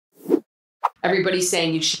Everybody's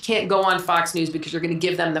saying you can't go on Fox News because you're going to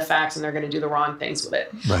give them the facts and they're going to do the wrong things with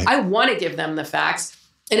it. Right. I want to give them the facts.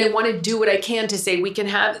 And I want to do what I can to say we can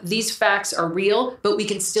have these facts are real, but we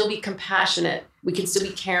can still be compassionate. We can still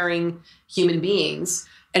be caring human beings.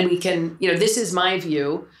 And we can, this is my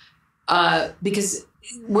view, because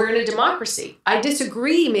we're in a democracy. I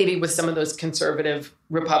disagree maybe with some of those conservative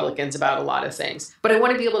Republicans about a lot of things, but I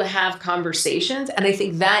want to be able to have conversations. And I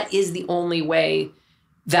think that is the only way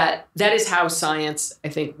that is how science, I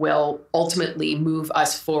think, will ultimately move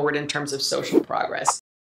us forward in terms of social progress.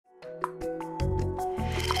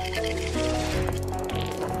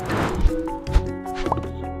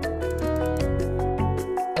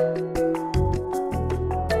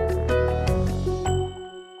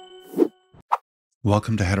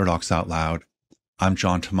 Welcome to Heterodox Out Loud. I'm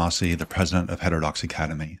John Tomasi, the president of Heterodox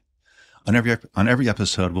Academy. On every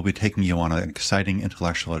episode, we'll be taking you on an exciting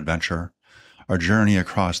intellectual adventure, our journey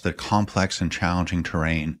across the complex and challenging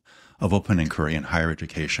terrain of open inquiry in higher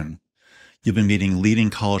education. You'll be meeting leading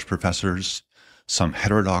college professors, some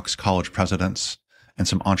heterodox college presidents, and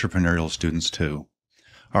some entrepreneurial students too.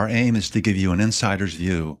 Our aim is to give you an insider's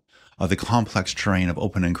view of the complex terrain of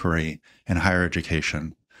open inquiry in higher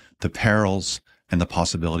education, the perils, and the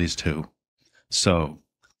possibilities too. So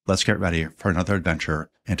let's get ready for another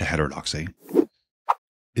adventure into heterodoxy.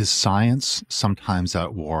 Is science sometimes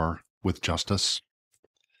at war with justice?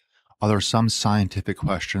 Are there some scientific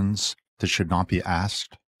questions that should not be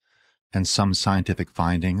asked and some scientific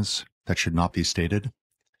findings that should not be stated?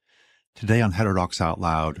 Today on Heterodox Out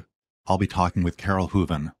Loud, I'll be talking with Carole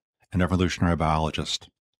Hooven, an evolutionary biologist.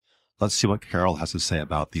 Let's see what Carole has to say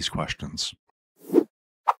about these questions.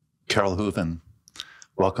 Carole Hooven,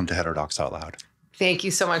 welcome to Heterodox Out Loud. Thank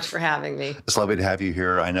you so much for having me. It's lovely to have you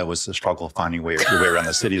here. I know it was a struggle finding your way around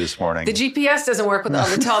the city this morning. The GPS doesn't work with all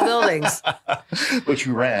the tall buildings. But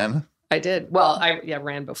you ran. I did. Well, I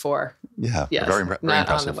ran before. Yeah, yes, very not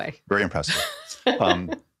impressive. on the way. Very impressive.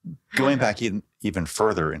 Going back even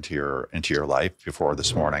further into your life before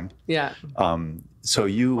this morning. Yeah. So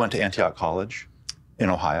you went to Antioch College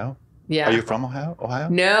in Ohio. Yeah. Are you from Ohio?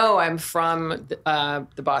 No, I'm from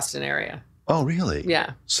the Boston area. Oh, really?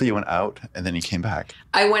 Yeah. So you went out and then you came back.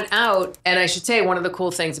 I went out, and I should say one of the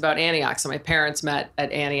cool things about Antioch, so my parents met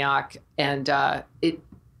at Antioch, and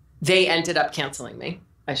they ended up canceling me,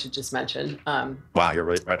 I should just mention. Wow, you're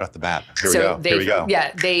right off the bat. Here we go.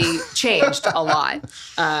 Yeah, they changed a lot,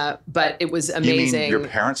 but it was amazing. You mean your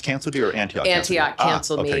parents canceled you or Antioch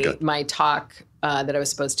canceled me? Good. My talk that I was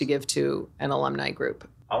supposed to give to an alumni group.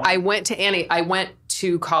 I went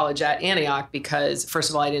to college at Antioch because, first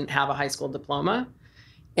of all, I didn't have a high school diploma.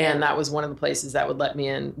 And that was one of the places that would let me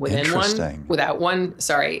in without one.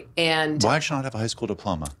 Sorry. And why did you not have a high school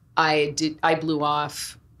diploma? I blew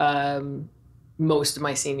off most of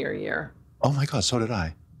my senior year. Oh my God, so did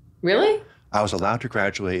I. Really? I was allowed to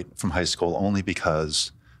graduate from high school only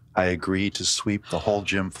because I agreed to sweep the whole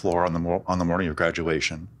gym floor on the morning of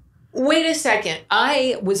graduation. Wait a second.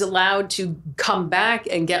 I was allowed to come back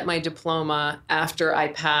and get my diploma after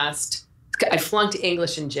I flunked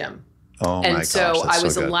English and gym. Oh my gosh, and so I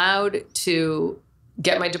was so allowed to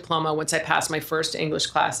get my diploma once I passed my first English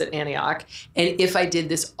class at Antioch. And if I did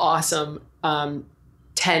this awesome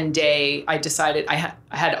 10-day, I decided I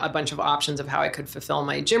had a bunch of options of how I could fulfill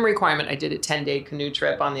my gym requirement. I did a 10-day canoe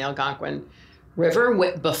trip on the Algonquin River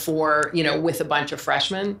with a bunch of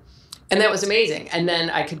freshmen. And that was amazing. And then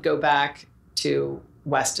I could go back to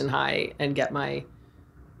Weston High and get my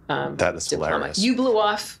that is diploma. Hilarious. You blew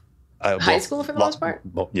off high school for the most part?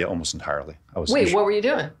 Well, yeah, almost entirely. What were you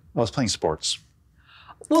doing? I was playing sports.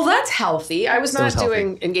 Well, that's healthy. I was not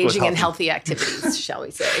engaging in healthy activities, shall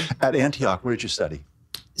we say. At Antioch, where did you study?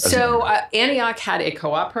 So Antioch has a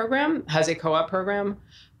co-op program.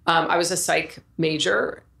 I was a psych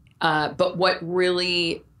major. But what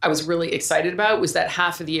I was really excited about was that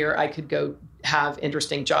half of the year I could go have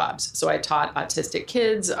interesting jobs. So I taught autistic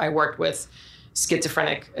kids. I worked with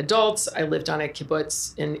schizophrenic adults. I lived on a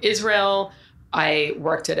kibbutz in Israel. I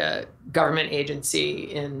worked at a government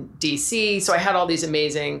agency in DC. So I had all these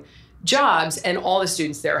amazing jobs, and all the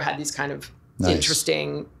students there had these kind of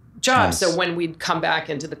interesting jobs. Nice. So when we'd come back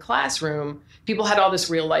into the classroom, people had all this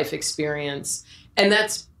real life experience. And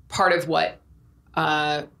that's part of what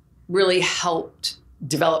really helped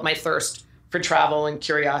develop my thirst for travel and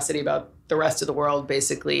curiosity about the rest of the world,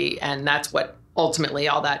 basically. And that's what ultimately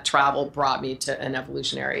all that travel brought me to an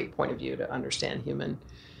evolutionary point of view to understand human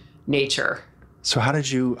nature. So how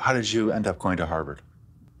did you end up going to Harvard?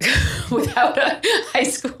 Without a high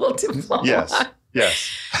school diploma.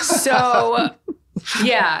 Yes. So,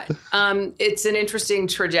 yeah, it's an interesting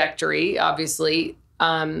trajectory, obviously.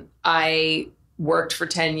 I worked for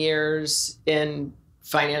 10 years in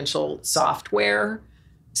financial software,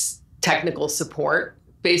 technical support,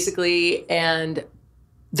 basically. And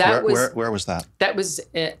that where was that? That was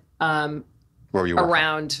Where were you working?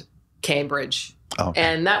 around Cambridge. Oh, okay.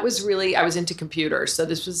 And that was really, I was into computers. So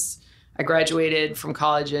I graduated from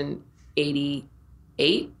college in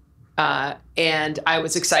 88. And I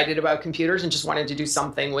was excited about computers and just wanted to do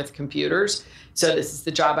something with computers. So this is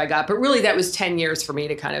the job I got. But really, that was 10 years for me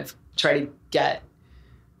to kind of try to get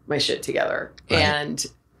my shit together. Right. And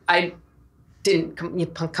I didn't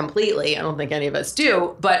completely, I don't think any of us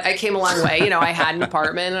do, but I came a long way. I had an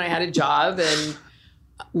apartment and I had a job and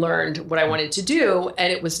learned what I wanted to do.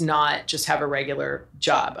 And it was not just have a regular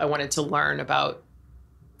job. I wanted to learn about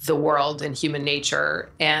the world and human nature.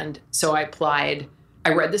 And so I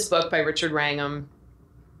read this book by Richard Wrangham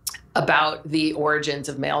about the origins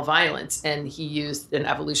of male violence. And he used an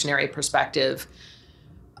evolutionary perspective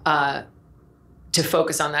to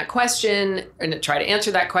focus on that question and to try to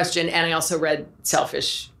answer that question. And I also read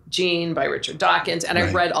Selfish Gene by Richard Dawkins. And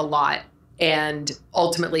I read a lot and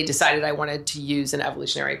ultimately decided I wanted to use an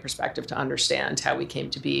evolutionary perspective to understand how we came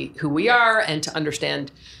to be who we are and to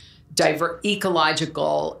understand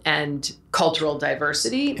ecological and cultural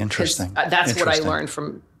diversity. Interesting. That's what I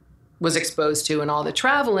learned was exposed to in all the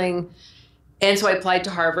traveling. And so I applied to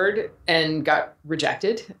Harvard and got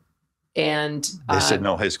rejected. And they said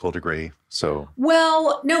no high school degree. So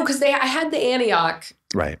well, no, because I had the Antioch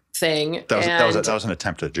thing. That was an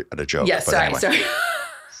attempt at a joke. Yes, sorry.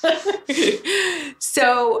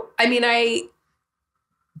 So, I mean, I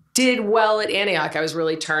did well at Antioch. I was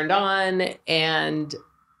really turned on, and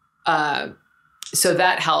so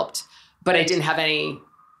that helped. But I didn't have any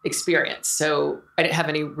experience. So I didn't have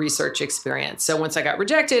any research experience. So once I got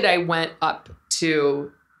rejected, I went up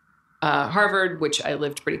to Harvard, which I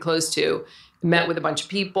lived pretty close to, met with a bunch of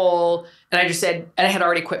people. And I just said, and I had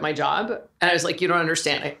already quit my job. And I was like, you don't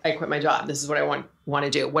understand. I quit my job. This is what I want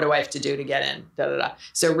to do. What do I have to do to get in? Da, da, da.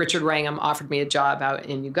 So Richard Wrangham offered me a job out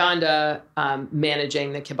in Uganda,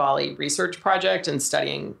 managing the Kibale research project and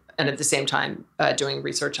studying, and at the same time, doing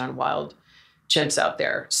research on wild chimps out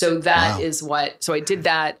there. So that is so I did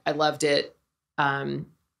that. I loved it.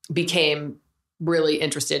 Became really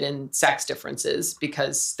interested in sex differences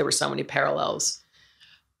because there were so many parallels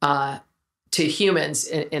to humans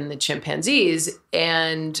in the chimpanzees.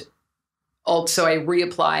 And also I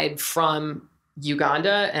reapplied from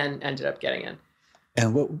Uganda and ended up getting in.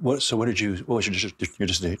 And what was your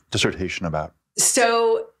dissertation about?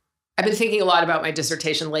 So I've been thinking a lot about my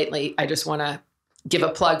dissertation lately. I just want to give a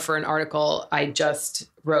plug for an article I just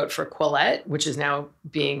wrote for Quillette, which is now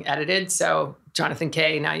being edited. So Jonathan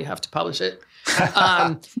Kay, now you have to publish it.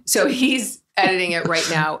 So he's editing it right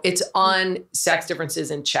now. It's on sex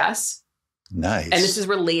differences in chess. Nice. And this is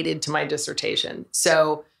related to my dissertation.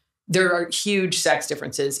 So there are huge sex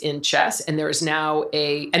differences in chess, and there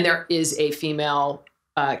is a female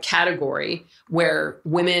category where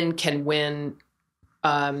women can win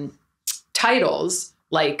titles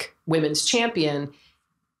like women's champion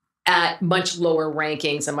at much lower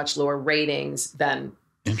rankings and much lower ratings than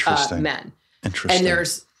men. Interesting. And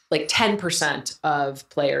there's like 10% of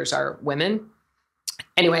players are women.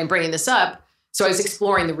 Anyway, I'm bringing this up. So I was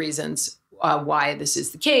exploring the reasons why this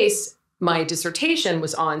is the case. My dissertation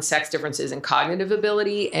was on sex differences in cognitive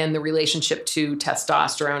ability and the relationship to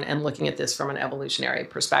testosterone, and looking at this from an evolutionary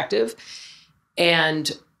perspective.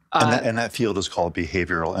 And that field is called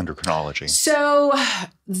behavioral endocrinology. So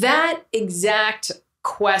that exact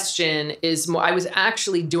question is more, I was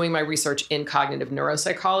actually doing my research in cognitive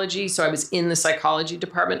neuropsychology. So I was in the psychology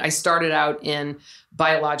department. I started out in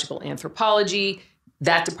biological anthropology.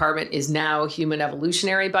 That department is now human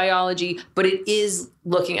evolutionary biology, but it is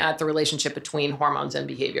looking at the relationship between hormones and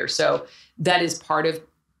behavior. So that is part of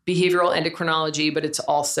behavioral endocrinology, but it's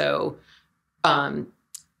also a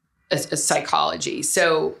psychology.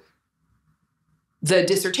 So the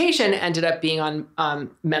dissertation ended up being on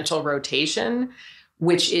mental rotation,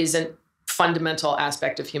 which is a fundamental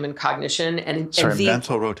aspect of human cognition.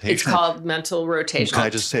 Mental rotation? It's called mental rotation. Can I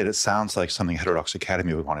just say that it sounds like something Heterodox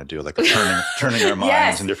Academy would want to do, like turning our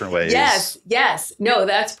minds in different ways. Yes. No,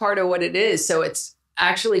 that's part of what it is. So it's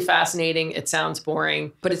actually fascinating. It sounds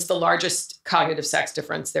boring, but it's the largest cognitive sex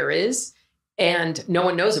difference there is. And no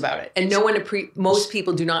one knows about it. And most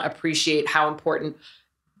people do not appreciate how important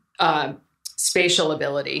spatial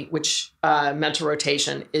ability, which mental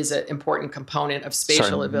rotation is an important component of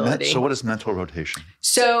spatial ability. So what is mental rotation?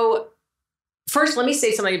 So first, let me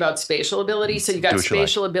say something about spatial ability. So you got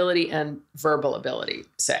spatial ability and verbal ability,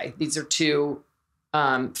 say. These are two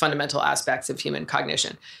fundamental aspects of human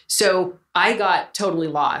cognition. So I got totally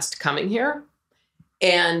lost coming here.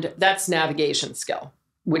 And that's navigation skill,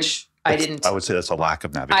 which I didn't. I would say that's a lack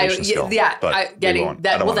of navigation skill. Yeah, but getting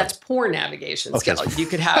that. Well, that's poor navigation skill. You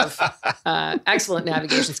could have excellent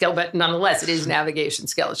navigation skill, but nonetheless, it is navigation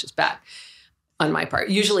skill. It's just bad on my part.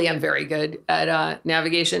 Usually, I'm very good at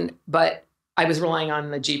navigation, but I was relying on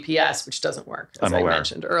the GPS, which doesn't work, as I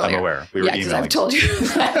mentioned earlier. I'm aware. Yeah, because I've told you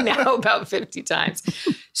that now about 50 times.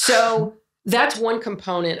 So that's one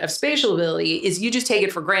component of spatial ability. Is you just take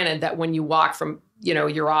it for granted that when you walk from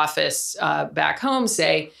your office back home,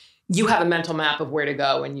 say, you have a mental map of where to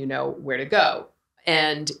go and you know where to go.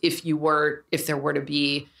 And if there were to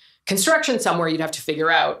be construction somewhere, you'd have to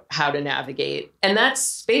figure out how to navigate. And that's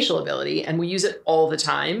spatial ability. And we use it all the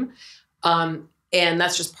time. And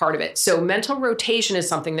that's just part of it. So mental rotation is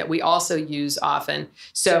something that we also use often.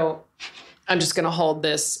 So I'm just going to hold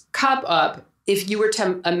this cup up. If you were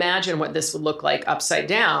to imagine what this would look like upside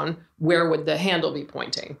down, where would the handle be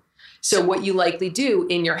pointing? So what you likely do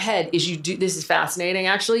in your head is this is fascinating,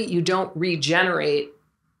 actually, you don't regenerate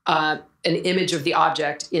an image of the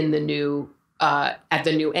object in the new, at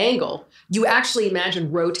the new angle. You actually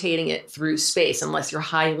imagine rotating it through space unless you're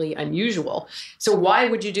highly unusual. So why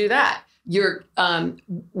would you do that?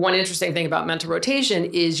 One interesting thing about mental rotation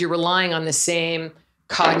is you're relying on the same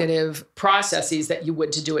cognitive processes that you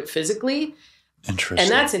would to do it physically. Interesting.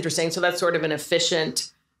 And that's interesting. So that's sort of an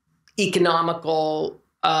efficient, economical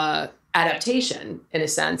adaptation in a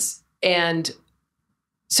sense. And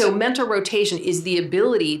so mental rotation is the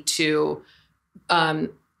ability to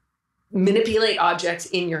manipulate objects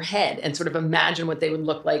in your head and sort of imagine what they would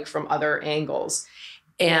look like from other angles.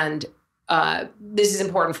 And this is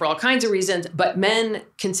important for all kinds of reasons, but men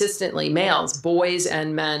consistently, males, boys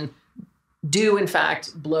and men, do in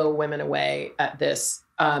fact blow women away at this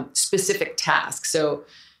specific task. So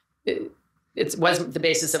it wasn't the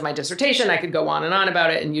basis of my dissertation. I could go on and on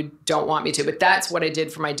about it, and you don't want me to, but that's what I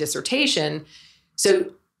did for my dissertation.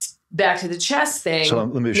 So back to the chess thing. So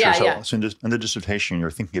let me be sure. So in the dissertation,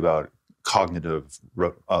 you're thinking about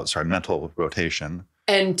mental rotation.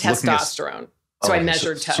 And testosterone. I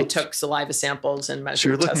measured, I took saliva samples and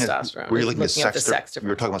measured testosterone. Were you looking at the sex differences? We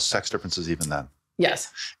were talking about sex differences even then.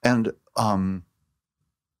 Yes. And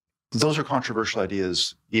those are controversial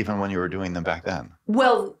ideas even when you were doing them back then.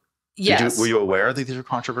 Well, yes. Were you aware that these are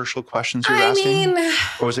controversial questions you were asking?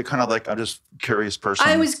 Or was it kind of like, I'm just a curious person?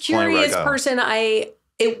 I was a curious person. I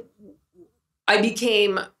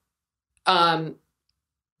became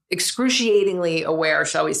excruciatingly aware,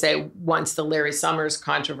 shall we say, once the Larry Summers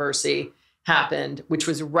controversy happened, which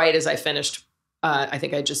was right as I finished. I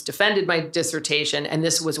think I just defended my dissertation. And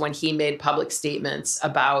this was when he made public statements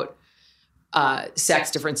about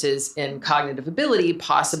sex differences in cognitive ability,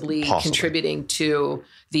 possibly contributing to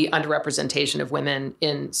the underrepresentation of women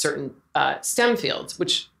in certain STEM fields,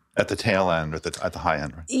 which at the tail end, at the high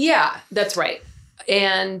end, right? Yeah, that's right.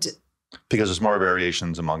 And because there's more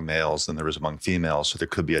variations among males than there is among females, so there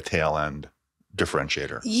could be a tail end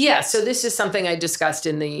differentiator. Yeah, so this is something I discussed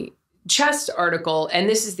in the chest article, and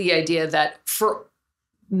this is the idea that for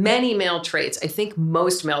many male traits, I think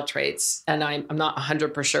most male traits, and I'm not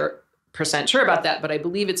 100% sure about that, but I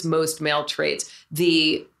believe it's most male traits,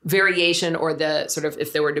 the variation or the sort of,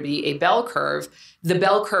 if there were to be a bell curve, the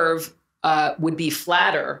bell curve would be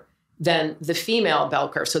flatter than the female bell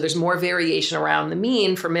curve. So there's more variation around the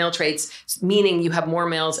mean for male traits, meaning you have more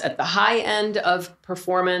males at the high end of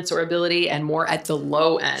performance or ability and more at the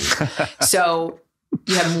low end. So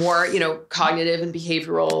you have more, cognitive and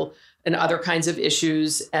behavioral and other kinds of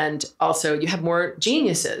issues. And also you have more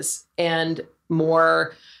geniuses and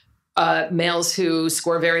more males who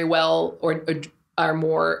score very well or are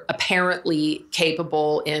more apparently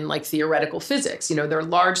capable in like theoretical physics. There are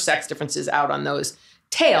large sex differences out on those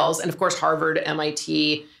tails. And of course, Harvard,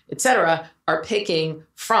 MIT, et cetera, are picking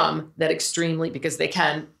from that extremely, because they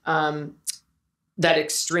can, that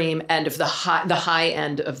extreme end of the high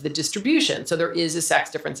end of the distribution. So there is a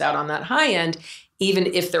sex difference out on that high end, even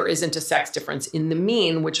if there isn't a sex difference in the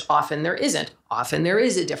mean, which often there isn't. Often there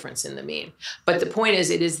is a difference in the mean. But the point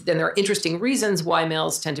is, then there are interesting reasons why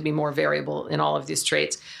males tend to be more variable in all of these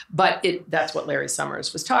traits. But that's what Larry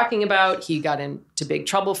Summers was talking about. He got into big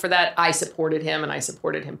trouble for that. I supported him, and I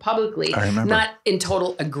supported him publicly. I remember. Not in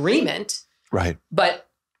total agreement. Right. But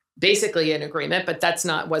basically in agreement, but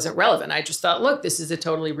wasn't relevant. I just thought, look, this is a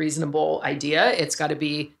totally reasonable idea. It's got to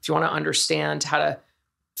be, if you want to understand how to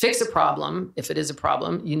fix a problem, if it is a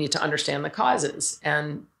problem, you need to understand the causes.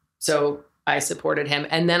 And so I supported him.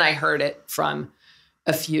 And then I heard it from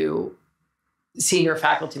a few senior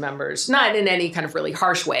faculty members, not in any kind of really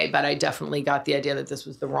harsh way, but I definitely got the idea that this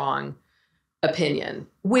was the wrong opinion,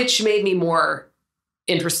 which made me more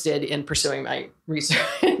interested in pursuing my research.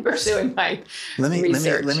 Let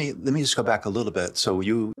me just go back a little bit. So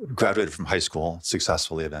you graduated from high school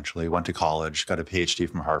successfully, eventually went to college, got a Ph.D.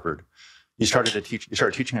 from Harvard. You started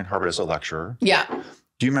teaching at Harvard as a lecturer. Yeah.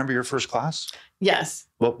 Do you remember your first class? Yes.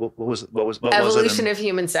 What was Evolution of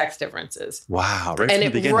Human Sex Differences. Wow. Right and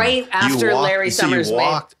from the beginning. Right after Larry Summers. So you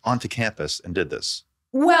walked onto campus and did this.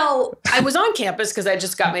 Well, I was on campus because I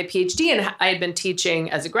just got my PhD and I had been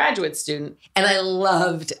teaching as a graduate student, and I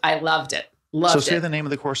loved it. So say the name of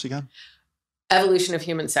the course again. Evolution of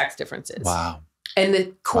Human Sex Differences. Wow. And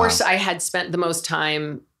the course I had spent the most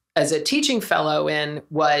time as a teaching fellow in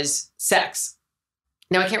was sex.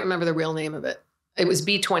 Now, I can't remember the real name of it. It was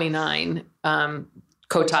B29,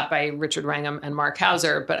 co-taught by Richard Wrangham and Mark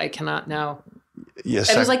Hauser, but I cannot know. Yes,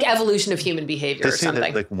 it was like Evolution of Human Behavior or something.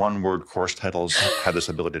 That, like one-word course titles have this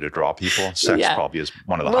ability to draw people. Sex probably is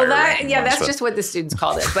one of the higher ones. That's just what the students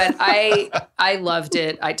called it. But I loved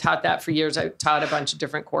it. I taught that for years. I taught a bunch of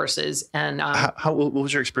different courses. And what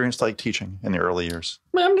was your experience like teaching in the early years?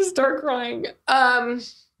 I'm going to start crying. Do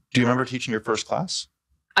you remember teaching your first class?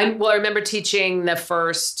 I remember teaching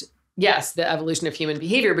the Evolution of Human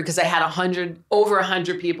Behavior, because I had over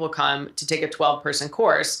 100 people come to take a 12-person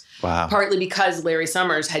course. Wow. Partly because Larry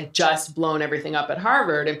Summers had just blown everything up at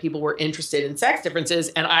Harvard and people were interested in sex differences.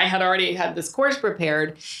 And I had already had this course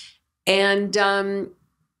prepared. And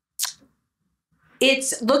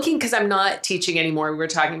it's looking, because I'm not teaching anymore. We were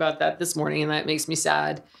talking about that this morning, and that makes me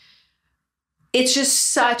sad. It's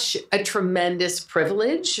just such a tremendous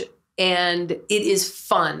privilege. And it is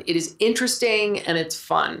fun. It is interesting and it's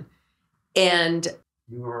fun. And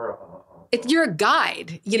you're a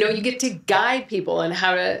guide. You get to guide people in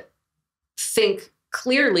how to think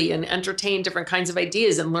clearly and entertain different kinds of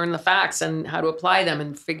ideas and learn the facts and how to apply them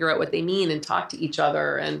and figure out what they mean and talk to each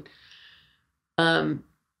other. And I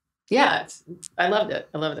loved it.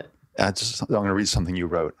 I'm going to read something you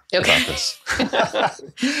wrote about this.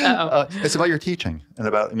 It's about your teaching and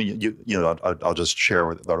about. I'll just share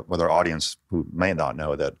with our audience who may not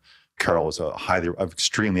know that Carole was an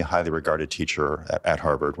extremely highly regarded teacher at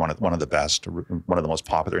Harvard, one of the best, one of the most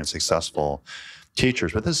popular and successful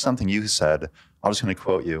teachers. But this is something you said. I was going to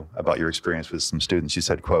quote you about your experience with some students. You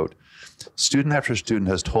said, quote, "Student after student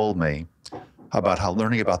has told me about how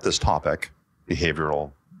learning about this topic,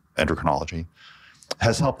 behavioral endocrinology,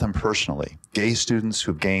 has helped them personally. Gay students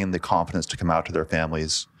who've gained the confidence to come out to their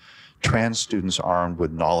families, trans students armed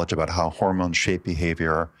with knowledge about how hormones shape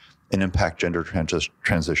behavior and impact gender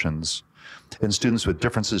transitions, and students with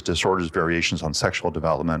differences, disorders, variations on sexual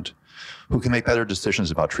development, who can make better decisions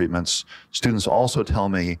about treatments. Students also tell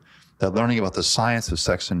me that learning about the science of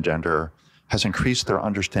sex and gender has increased their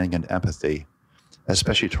understanding and empathy,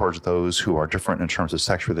 especially towards those who are different in terms of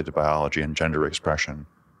sex-related biology and gender expression,"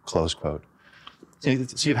 close quote. So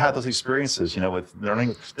you've had those experiences, with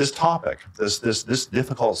learning this topic, this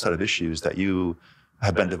difficult set of issues that you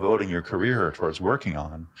have been devoting your career towards working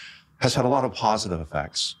on, has had a lot of positive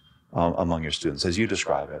effects among your students, as you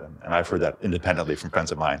describe it. And I've heard that independently from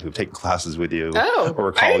friends of mine who've taken classes with you. Oh,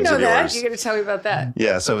 or I didn't know of that. yours. You're going to tell me about that.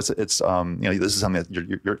 Yeah, so it's this is something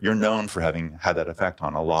that you're known for having had that effect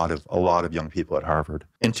on a lot of young people at Harvard.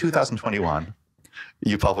 In 2021,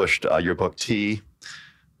 you published your book T,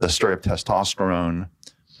 The Story of Testosterone,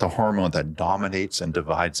 the Hormone That Dominates and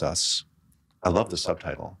Divides Us. I love the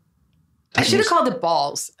subtitle. I should have called it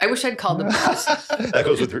Balls. I wish I'd called it Balls. That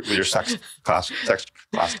goes with your sex class.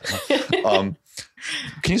 Can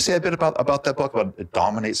you say a bit about that book, about it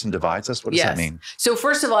dominates and divides us? What does that mean? So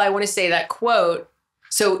first of all, I want to say that quote.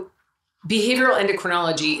 So behavioral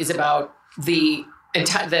endocrinology is about the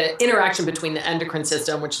interaction between the endocrine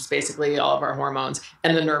system, which is basically all of our hormones,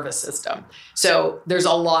 and the nervous system. So there's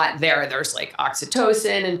a lot there. There's like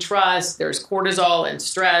oxytocin and trust. There's cortisol and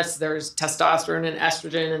stress. There's testosterone and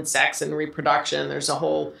estrogen and sex and reproduction. There's a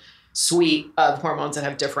whole suite of hormones that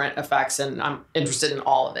have different effects, and I'm interested in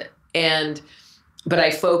all of it. But I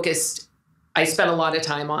spent a lot of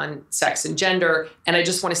time on sex and gender. And I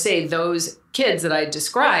just want to say those kids that I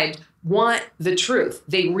described want the truth.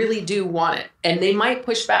 They really do want it. And they might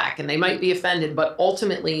push back and they might be offended, but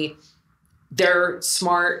ultimately they're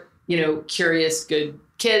smart, curious, good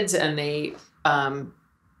kids. And they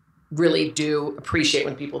really do appreciate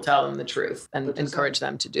when people tell them the truth and encourage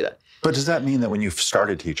them to do that. But does that mean that when you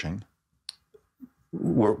started teaching,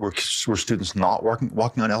 were students not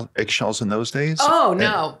walking on eggshells in those days? Oh,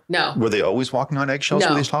 no. Were they always walking on eggshells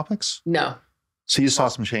with these topics? No. So you saw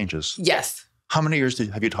some changes? Yes. How many years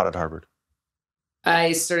have you taught at Harvard?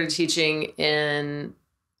 I started teaching in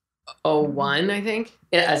 '01, I think,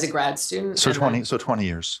 as a grad student. So 20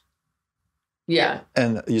 years. Yeah.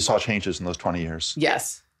 And you saw changes in those 20 years.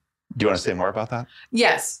 Yes. Do you want to say more about that?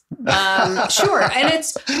 Yes. Sure. And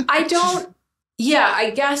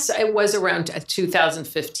I guess it was around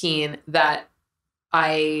 2015 that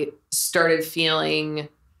I started feeling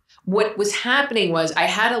what was happening was I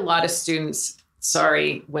had a lot of students,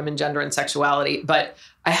 sorry, women, gender, and sexuality, but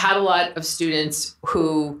I had a lot of students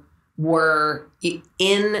who were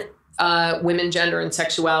in women, gender, and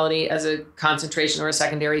sexuality as a concentration or a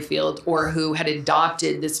secondary field, or who had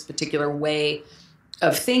adopted this particular way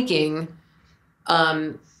of thinking.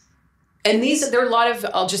 And there are a lot of,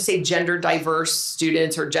 I'll just say, gender diverse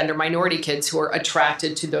students or gender minority kids who are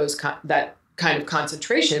attracted to that kind of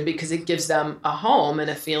concentration because it gives them a home and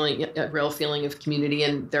a real feeling of community,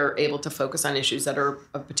 and they're able to focus on issues that are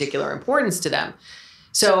of particular importance to them.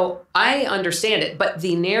 So I understand it, but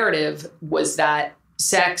the narrative was that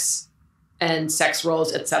sex and sex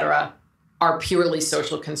roles, et cetera, are purely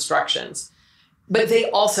social constructions. But they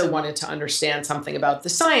also wanted to understand something about the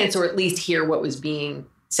science, or at least hear what was being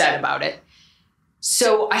said about it.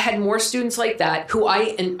 So I had more students like that who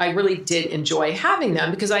I really did enjoy having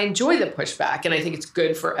them because I enjoy the pushback and I think it's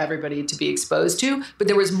good for everybody to be exposed to. But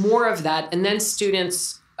there was more of that. And then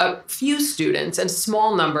a few students, and a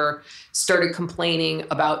small number, started complaining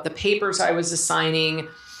about the papers I was assigning,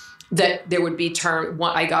 that there would be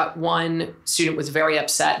I got one student was very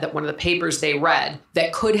upset that one of the papers they read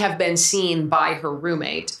that could have been seen by her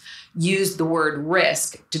roommate used the word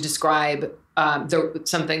risk to describe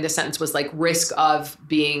the sentence was like risk of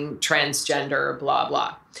being transgender, blah,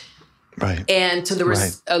 blah. Right. And so there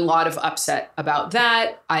was a lot of upset about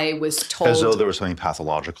that. I was told. As though there was something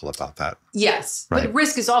pathological about that. Yes. Right. But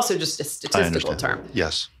risk is also just a statistical term.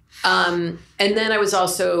 Yes. And then I was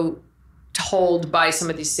also told by some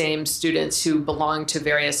of these same students who belonged to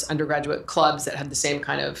various undergraduate clubs that had the same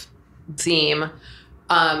kind of theme,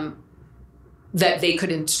 that they could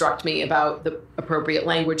instruct me about the appropriate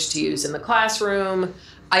language to use in the classroom.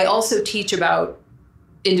 I also teach about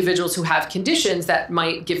individuals who have conditions that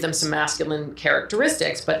might give them some masculine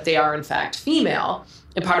characteristics, but they are in fact female.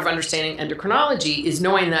 And part of understanding endocrinology is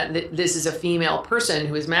knowing that this is a female person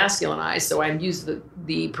who is masculinized. So I use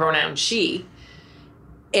the pronoun she.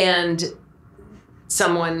 And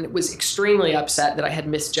someone was extremely upset that I had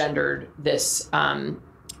misgendered this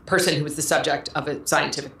person who was the subject of a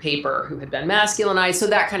scientific paper who had been masculinized, so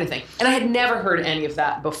that kind of thing. And I had never heard any of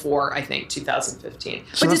that before, I think, 2015.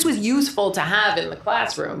 But this was useful to have in the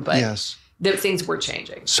classroom, but yes. Things were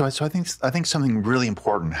changing. So I think something really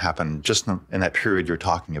important happened just in that period you're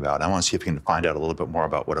talking about. I want to see if we can find out a little bit more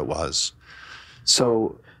about what it was.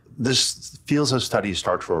 So this fields of studies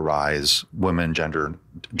start to arise, women, gender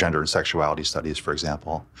and sexuality studies, for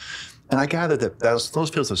example. And I gather that those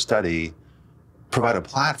fields of study provide a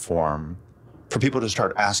platform for people to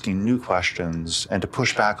start asking new questions and to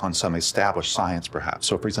push back on some established science, perhaps.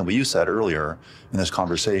 So, for example, you said earlier in this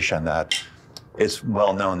conversation that it's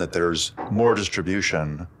well known that there's more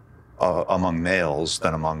distribution among males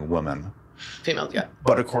than among women. Females, yeah.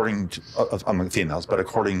 But according to, among females, but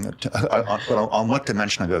on what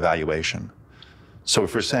dimension of evaluation? So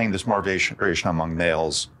if we're saying there's more variation among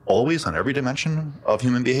males, always on every dimension of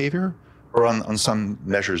human behavior, or on some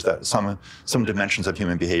measures that some dimensions of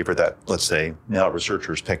human behavior that, let's say, male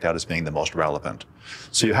researchers picked out as being the most relevant.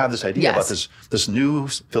 So you have this idea about this new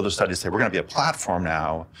field of studies that we're going to be a platform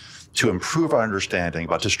now to improve our understanding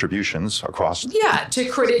about distributions across to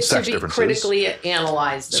critically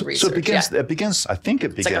analyze the research. So it begins. I think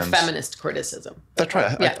it begins. It's like a feminist criticism. That's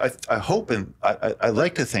right. Yeah. I hope, and I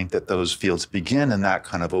like to think that those fields begin in that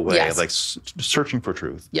kind of a way, like searching for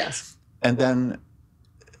truth. Yes. And then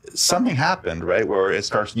something happened, right, where it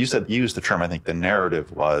starts. You used the term. I think the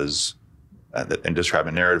narrative was, and describe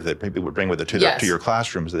a narrative that people would bring with it to your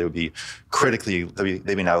classrooms. That they would be critically. They'd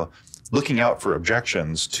be now looking out for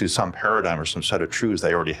objections to some paradigm or some set of truths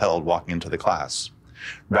they already held walking into the class,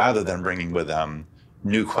 rather than bringing with them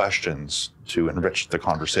new questions to enrich the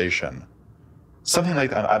conversation. Something like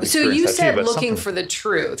that. I've experienced you that said too, looking for the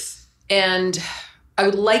truth, and I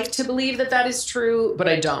would like to believe that is true, but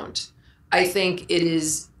I don't. I think it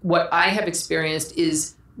is what I have experienced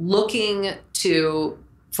is looking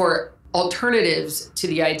for alternatives to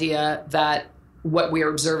the idea that what we are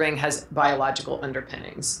observing has biological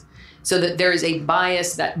underpinnings. So that there is a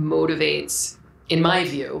bias that motivates, in my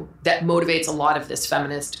view, that motivates a lot of this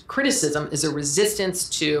feminist criticism is a resistance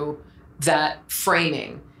to that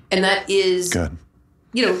framing. And that is, good.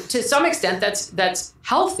 To some extent, that's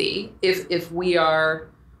healthy if we are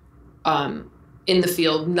in the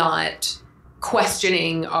field not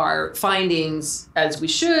questioning our findings as we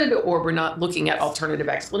should, or we're not looking at alternative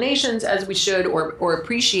explanations as we should, or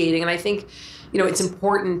appreciating. And I think, it's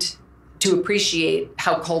important to appreciate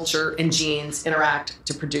how culture and genes interact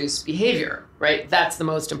to produce behavior, right? That's the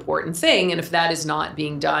most important thing. And if that is not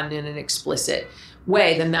being done in an explicit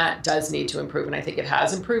way, then that does need to improve. And I think it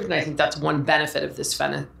has improved. And I think that's one benefit of this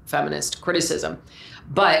feminist criticism.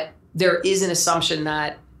 But there is an assumption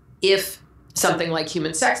that if something like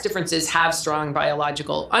human sex differences have strong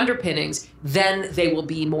biological underpinnings, then they will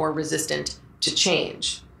be more resistant to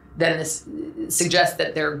change. Then this suggests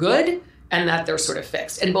that they're good and that they're sort of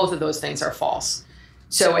fixed. And both of those things are false.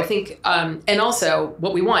 So I think, and also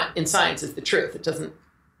what we want in science is the truth.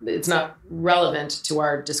 It's not relevant to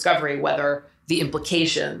our discovery whether the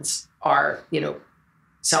implications are,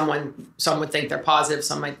 some would think they're positive,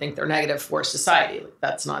 some might think they're negative for society.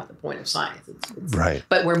 That's not the point of science. Right.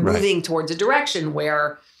 But we're moving towards a direction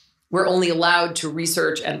where we're only allowed to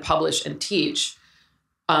research and publish and teach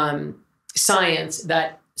science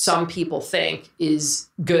that some people think is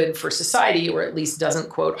good for society, or at least doesn't,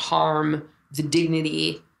 quote, harm the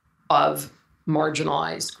dignity of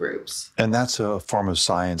marginalized groups. And that's a form of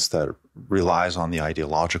science that relies on the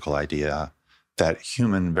ideological idea that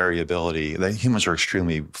human variability, that humans are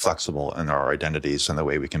extremely flexible in our identities and the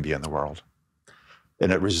way we can be in the world.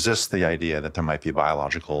 And it resists the idea that there might be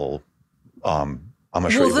biological, I'm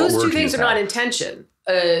not sure. Well, those two things are not in tension.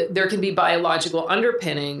 There can be biological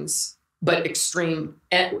underpinnings, but extreme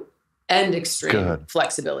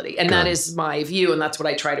flexibility. And that is my view. And that's what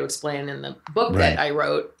I try to explain in the book that I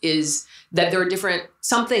wrote, is that there are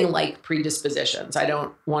something like predispositions.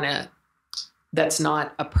 That's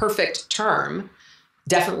not a perfect term.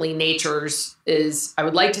 Definitely natures is, I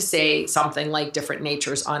would like to say something like different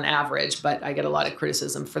natures on average, but I get a lot of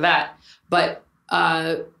criticism for that. But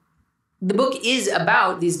the book is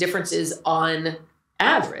about these differences on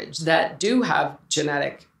average that do have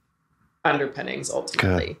genetic underpinnings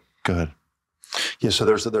ultimately. Good. Yeah, so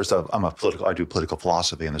I do political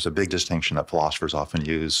philosophy, and there's a big distinction that philosophers often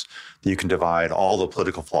use, that you can divide all the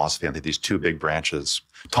political philosophy into these two big branches.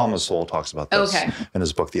 Thomas Sowell talks about this in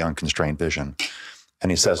his book, The Unconstrained Vision.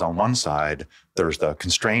 And he says on one side, there's the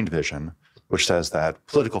constrained vision, which says that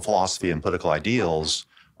political philosophy and political ideals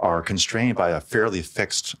are constrained by a fairly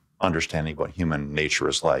fixed understanding of what human nature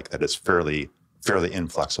is like, that it's fairly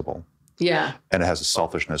inflexible. Yeah. And it has a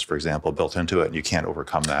selfishness, for example, built into it, and you can't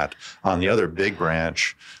overcome that. On the other big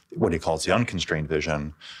branch, what he calls the unconstrained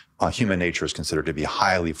vision, human nature is considered to be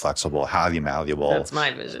highly flexible, highly malleable. That's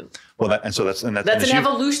my vision. Well, that's an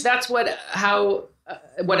evolution. That's what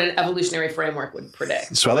an evolutionary framework would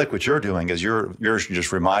predict. So I like what you're doing is you're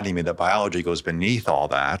just reminding me that biology goes beneath all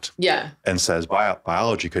that. Yeah. And says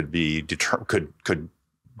biology could be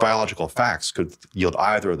biological facts could yield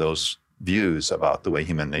either of those views about the way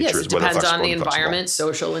human nature is. It depends on the environment,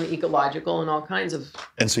 social and ecological, and all kinds of.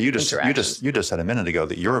 And so you just said a minute ago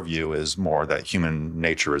that your view is more that human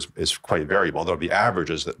nature is quite variable. There'll be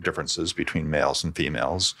averages, differences between males and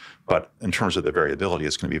females, but in terms of the variability,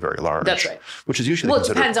 it's going to be very large. That's right. Which is usually it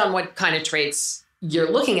depends on what kind of traits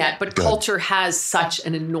you're looking at, but culture has such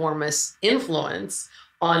an enormous influence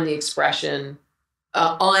on the expression.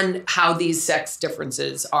 On how these sex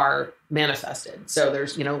differences are manifested. So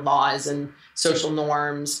there's, laws and social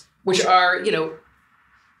norms, which are,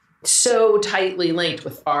 so tightly linked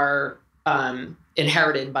with our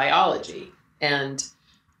inherited biology, and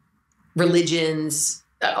religions.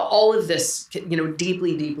 All of this,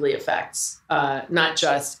 deeply, deeply affects not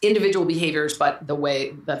just individual behaviors, but the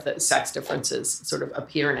way that the sex differences sort of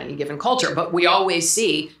appear in any given culture. But we always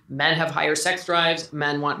see men have higher sex drives,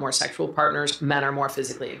 men want more sexual partners, men are more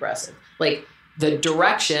physically aggressive. Like the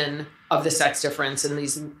direction of the sex difference and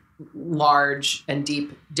these large and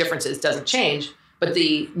deep differences doesn't change, but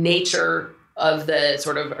the nature of the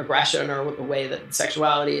sort of aggression or the way that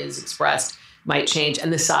sexuality is expressed might change,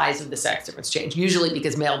 and the size of the sex difference change, usually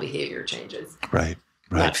because male behavior changes. Right.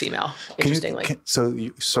 Not female, interestingly. So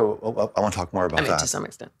I want to talk more about that. To some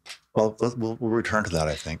extent. Well, we'll return to that,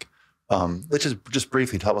 I think. Let's just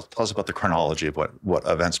briefly tell us about the chronology of what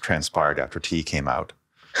events transpired after T came out.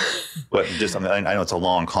 But I know it's a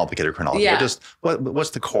long, complicated chronology, but just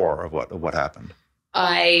what's the core of what happened?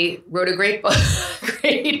 I wrote a great book.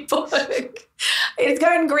 It's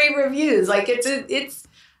gotten great reviews. Like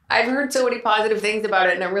I've heard so many positive things about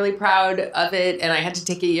it, and I'm really proud of it. And I had to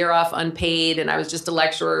take a year off unpaid, and I was just a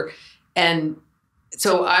lecturer. And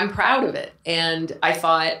so I'm proud of it. And I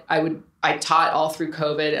thought I would I taught all through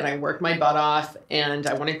COVID and I worked my butt off and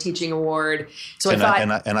I won a teaching award. So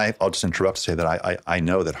I'll just interrupt to say that I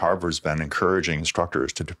know that Harvard's been encouraging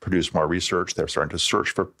instructors to produce more research. They're starting to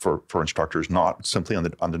search for instructors, not simply on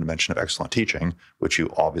the dimension of excellent teaching, which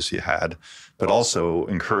you obviously had, but also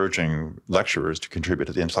encouraging lecturers to contribute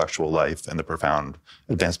to the intellectual life and the profound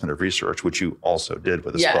advancement of research, which you also did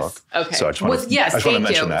with this book. Okay. So I just want to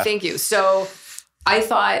mention that. Thank you. So I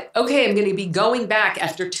thought, okay, I'm going to be going back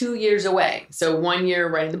after 2 years away. So 1 year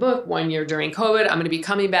writing the book, 1 year during COVID. I'm going to be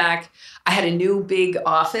coming back. I had a new big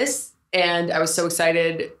office and I was so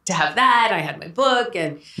excited to have that. I had my book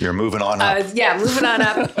and you're moving on up. Moving on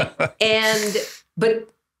up. But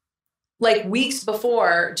like weeks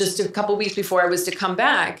before, just a couple weeks before I was to come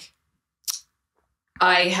back,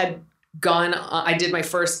 I did my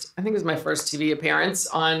first, I think it was my first TV appearance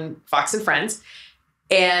on Fox and Friends,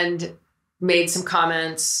 and made some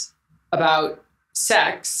comments about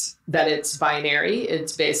sex, that it's binary.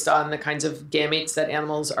 It's based on the kinds of gametes that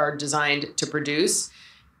animals are designed to produce.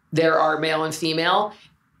 There are male and female.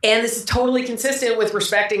 And this is totally consistent with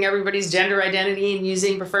respecting everybody's gender identity and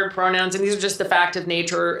using preferred pronouns. And these are just the facts of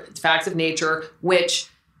nature, which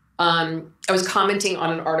I was commenting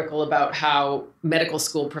on an article about how medical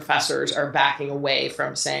school professors are backing away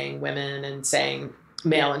from saying women and saying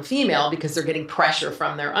male and female because they're getting pressure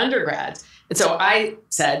from their undergrads. And so I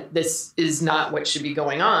said, this is not what should be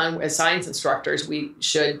going on. As science instructors, we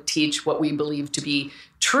should teach what we believe to be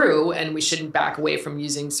true, and we shouldn't back away from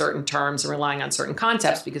using certain terms and relying on certain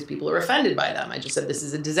concepts because people are offended by them. I just said, this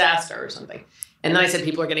is a disaster or something. And then I said,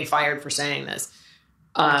 people are getting fired for saying this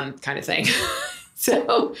kind of thing.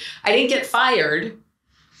 So I didn't get fired.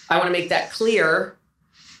 I want to make that clear.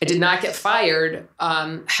 I did not get fired.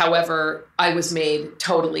 However, I was made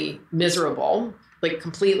totally miserable, like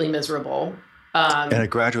completely miserable. And a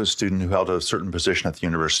graduate student who held a certain position at the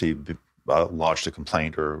university lodged a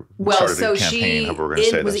complaint or started a campaign, however we're going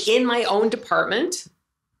to say this. It was in my own department.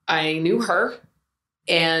 I knew her,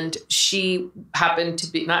 and she happened to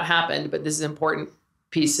be, not happened, but this is an important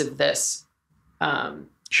piece of this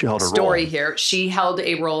she held a story role. Here. She held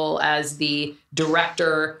a role as the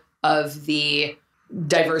director of the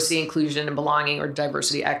diversity, inclusion, and belonging, or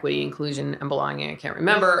diversity, equity, inclusion, and belonging. I can't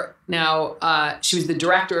remember now. She was the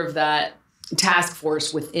director of that task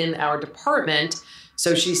force within our department.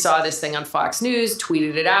 So she saw this thing on Fox News,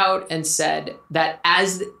 tweeted it out, and said that,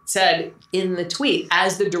 as said in the tweet,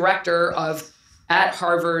 as the director at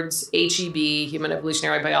Harvard's HEB, Human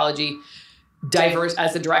Evolutionary Biology,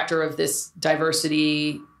 as the director of this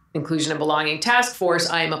diversity, inclusion, and belonging task force,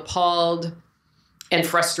 I am appalled and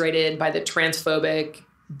frustrated by the transphobic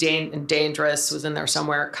and dangerous, was in there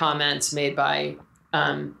somewhere, comments made by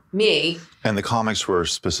me. And the comics were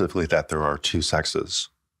specifically that there are two sexes.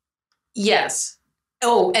 Yes.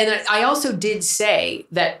 Oh, and I also did say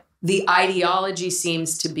that the ideology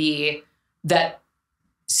seems to be that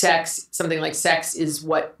sex, something like sex is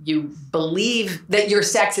what you believe, that your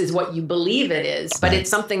sex is what you believe it is, but it's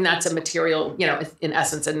something that's a material, in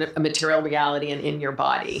essence, a material reality and in your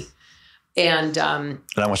body. And I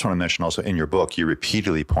just want to mention also in your book, you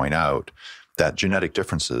repeatedly point out that genetic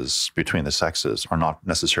differences between the sexes are not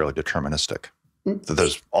necessarily deterministic. That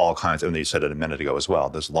there's all kinds, and you said it a minute ago as well,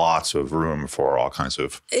 there's lots of room for all kinds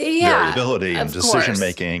of variability and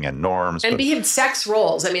decision-making and norms. And being sex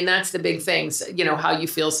roles, I mean, that's the big things, how you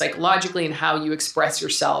feel psychologically and how you express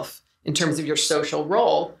yourself in terms of your social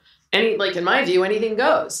role. And like, in my view, anything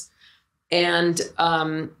goes. And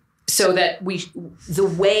so that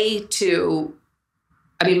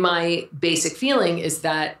my basic feeling is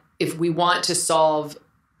that if we want to solve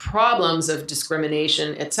problems of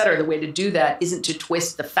discrimination, et cetera, the way to do that isn't to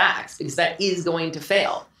twist the facts, because that is going to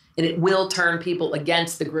fail. And it will turn people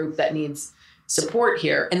against the group that needs support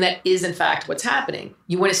here. And that is, in fact, what's happening.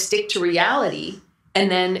 You want to stick to reality and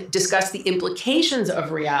then discuss the implications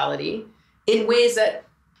of reality in ways that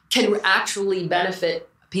can actually benefit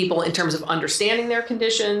people in terms of understanding their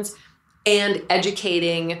conditions and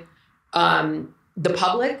educating the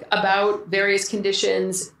public about various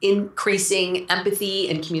conditions, increasing empathy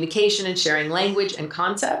and communication and sharing language and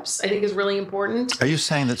concepts, I think is really important. Are you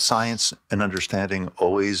saying that science and understanding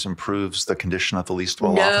always improves the condition of the least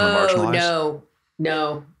well-off and the marginalized?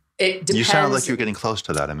 No. It depends. You sound like you were getting close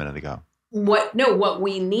to that a minute ago. What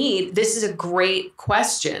we need, this is a great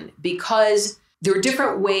question, because there are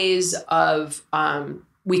different ways of,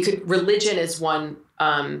 religion is one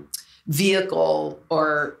vehicle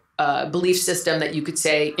or belief system that you could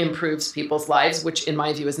say improves people's lives, which in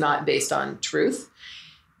my view is not based on truth.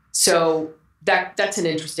 So that's an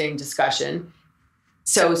interesting discussion.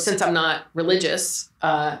 So since I'm not religious,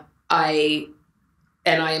 I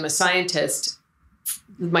and I am a scientist,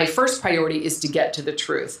 my first priority is to get to the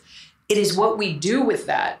truth. It is what we do with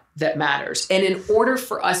that that matters. And in order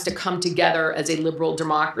for us to come together as a liberal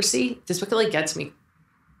democracy, this really gets me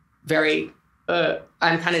very,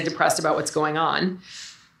 I'm kind of depressed about what's going on.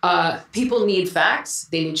 People need facts.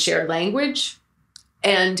 They need shared language.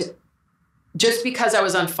 And just because I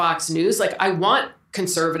was on Fox News, like, I want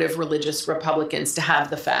conservative religious Republicans to have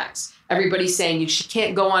the facts. Everybody's saying you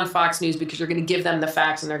can't go on Fox News because you're going to give them the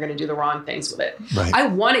facts and they're going to do the wrong things with it. Right. I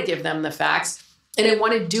want to give them the facts. And I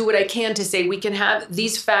want to do what I can to say we can have,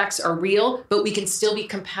 these facts are real, but we can still be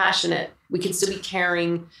compassionate. We can still be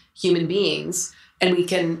caring human beings. And we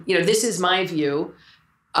can, this is my view,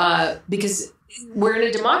 because we're in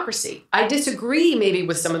a democracy. I disagree maybe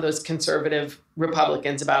with some of those conservative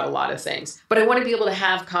Republicans about a lot of things, but I want to be able to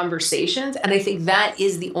have conversations. And I think that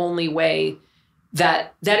is the only way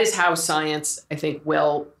that is how science, I think,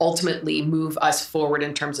 will ultimately move us forward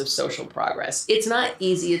in terms of social progress. It's not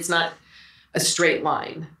easy. It's not a straight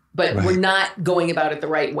line, but Right. we're not going about it the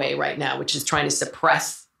right way right now, which is trying to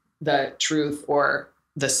suppress the truth or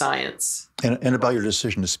the science. And about your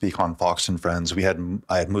decision to speak on Fox and Friends, I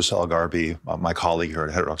had Musa El-Garbi, my colleague here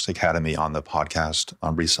at Heterodox Academy, on the podcast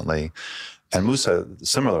recently. And Musa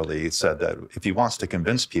similarly said that if he wants to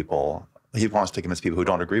convince people, he wants to convince people who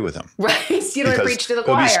don't agree with him. Right. You don't preach to the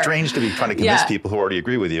choir. It would be strange to be trying to convince people who already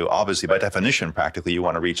agree with you. Obviously, by definition, practically, you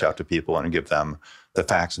want to reach out to people and give them the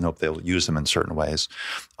facts and hope they'll use them in certain ways.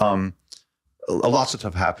 Lots of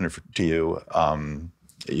stuff happened to you.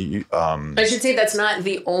 I should say that's not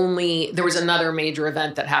the only, there was another major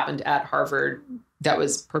event that happened at Harvard that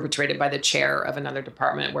was perpetrated by the chair of another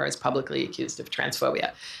department where I was publicly accused of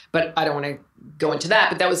transphobia. But I don't want to go into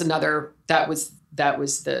that, but that was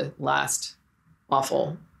the last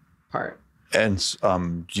awful part. And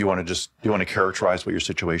do you want to characterize what your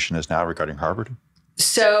situation is now regarding Harvard?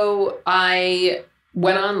 So I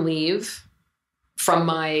went on leave from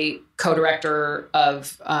my co-director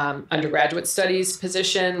of undergraduate studies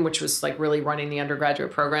position, which was like really running the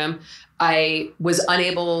undergraduate program. I was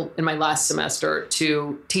unable in my last semester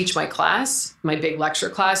to teach my class, my big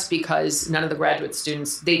lecture class, because none of the graduate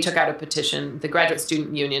students, they took out a petition. The graduate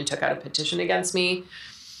student union took out a petition against me.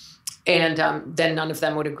 And then none of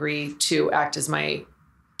them would agree to act as my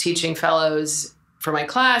teaching fellows for my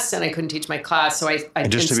class, and I couldn't teach my class. So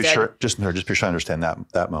just to be sure I understand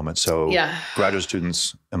that moment. So yeah. Graduate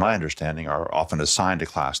students, in my understanding, are often assigned a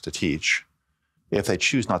class to teach. If they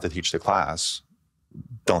choose not to teach the class,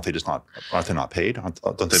 aren't they not paid?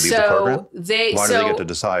 Don't they leave the program? Why do they get to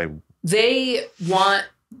decide?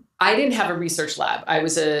 I didn't have a research lab. I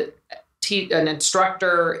was an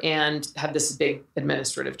instructor and had this big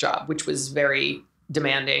administrative job, which was very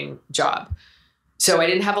demanding job. So I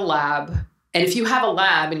didn't have a lab. And if you have a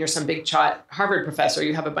lab and you're some big shot Harvard professor,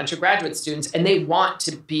 you have a bunch of graduate students and they want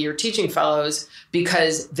to be your teaching fellows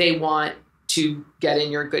because they want to get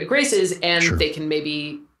in your good graces and Sure. they can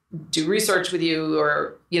maybe do research with you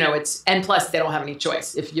or, and plus they don't have any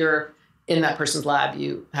choice. If you're in that person's lab,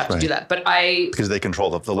 you have to do that. But because they control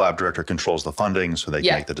the lab director controls the funding, so they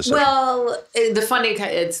can make the decision. Well, the funding,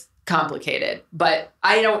 it's complicated, but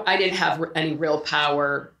I didn't have any real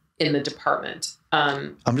power in the department.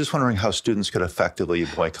 I'm just wondering how students could effectively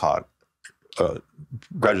boycott.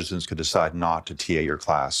 Graduate students could decide not to TA your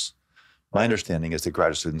class. My understanding is that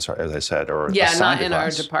graduate students are, as I said, are assigned not a in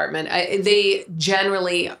class. our department. They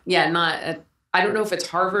generally, not. I don't know if it's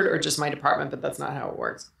Harvard or just my department, but that's not how it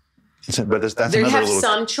works. But that's they have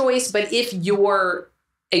some choice, but if you're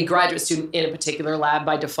a graduate student in a particular lab,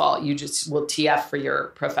 by default, you just will TF for your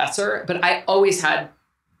professor. But I always had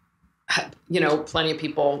plenty of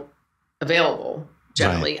people available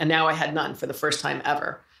generally. Right. And now I had none for the first time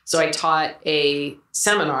ever. So I taught a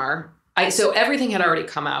seminar. So everything had already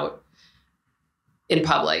come out in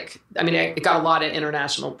public. I mean, it got a lot of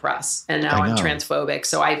international press and now I'm transphobic.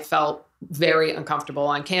 So I felt very uncomfortable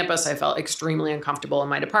on campus. I felt extremely uncomfortable in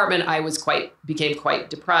my department. I became quite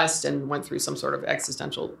depressed and went through some sort of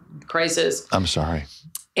existential crisis. I'm sorry.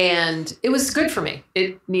 And it was good for me.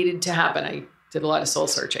 It needed to happen. I did a lot of soul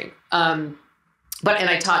searching. And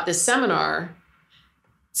I taught this seminar,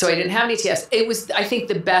 so I didn't have any TS. It was, I think,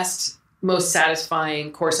 the best, most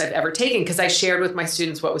satisfying course I've ever taken because I shared with my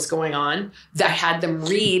students what was going on. I had them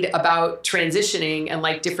read about transitioning and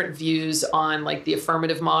like different views on like the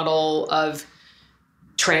affirmative model of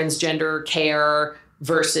transgender care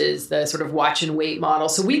versus the sort of watch and wait model.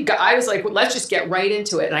 So I was like, well, let's just get right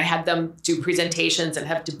into it. And I had them do presentations and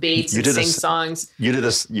have debates and sing songs. You did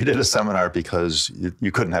a seminar because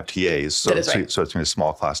you couldn't have TAs. So, that is right. So it's going to be a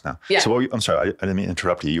small class now. Yeah. So I'm sorry, I didn't mean to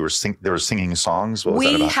interrupt you. They were singing songs? What was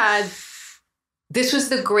that about? This was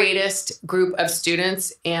the greatest group of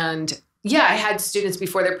students. And yeah, I had students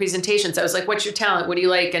before their presentations. I was like, what's your talent? What do you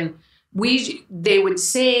like? And they would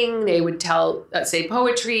sing, they would say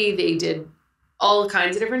poetry. They did all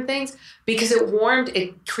kinds of different things because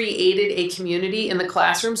it created a community in the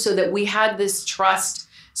classroom so that we had this trust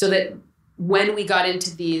so that when we got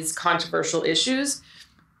into these controversial issues,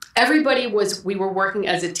 we were working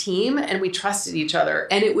as a team and we trusted each other.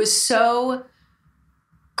 And it was so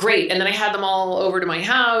great. And then I had them all over to my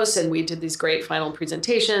house and we did these great final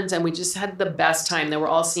presentations and we just had the best time. They were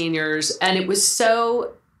all seniors and it was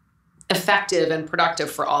so effective and productive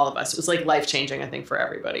for all of us. It was like life-changing, I think, for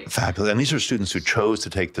everybody. Fabulous. And these are students who chose to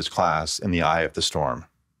take this class in the eye of the storm.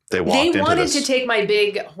 They wanted to take my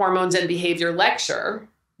big hormones and behavior lecture.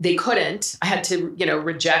 They couldn't. I had to,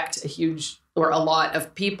 reject a lot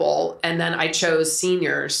of people. And then I chose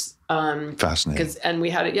seniors. Fascinating. And we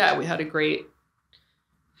had a great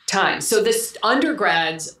time. So this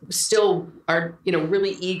undergrads still are,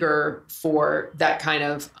 really eager for that kind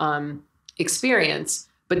of experience.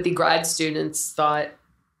 But the grad students thought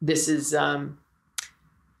this is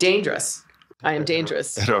dangerous. I am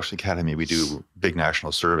dangerous. At Heterodox Academy, we do big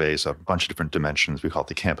national surveys of a bunch of different dimensions. We call it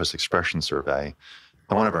the Campus Expression Survey.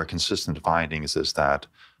 And one of our consistent findings is that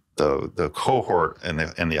the cohort in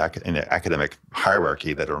the academic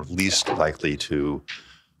hierarchy that are least likely to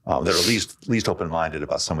that are least open-minded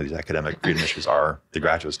about some of these academic freedom issues are the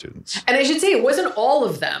graduate students. And I should say it wasn't all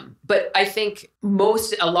of them, but I think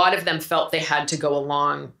a lot of them felt they had to go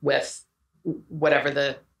along with whatever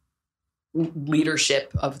the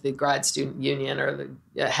leadership of the grad student union or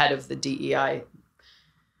the head of the DEI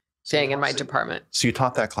saying in my department. So you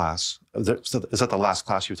taught that class. Is that the last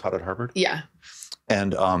class you taught at Harvard? Yeah.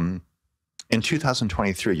 And in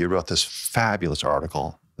 2023, you wrote this fabulous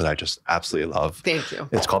article that I just absolutely love. Thank you.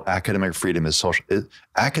 It's called Academic Freedom is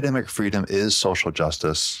Social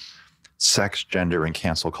Justice, Sex, Gender, and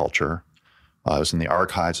Cancel Culture. It was in the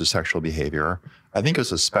Archives of Sexual Behavior. I think it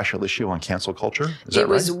was a special issue on cancel culture. Is that right? It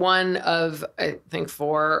was one of, I think,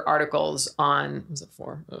 4 articles on, was it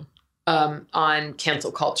 4? On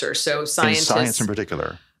cancel culture. So scientists. In science in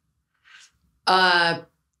particular. I've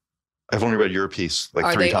only read your piece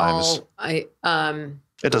like 3 times.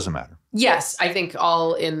 It doesn't matter. Yes, I think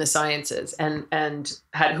all in the sciences and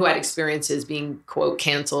who had experiences being, quote,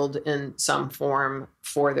 canceled in some form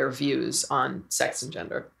for their views on sex and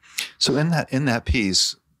gender. So in that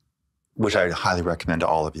piece, which I highly recommend to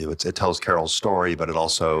all of you, it tells Carole's story, but it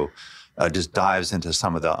also just dives into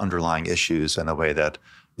some of the underlying issues in a way that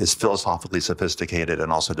is philosophically sophisticated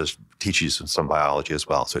and also just teaches you some biology as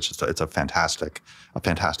well. So it's a fantastic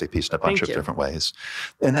piece in a bunch of different ways.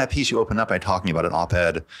 In that piece, you open up by talking about an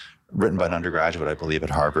op-ed written by an undergraduate, I believe, at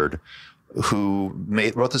Harvard, who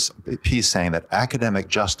wrote this piece saying that academic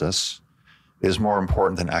justice is more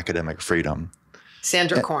important than academic freedom.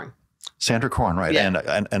 Sandra Korn. Sandra Korn, right?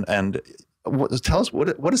 Yeah. And tell us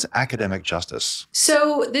what is academic justice?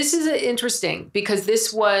 So this is interesting because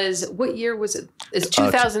this was, what year was it? It's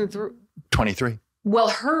 2003. 23. Well,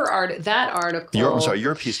 that article.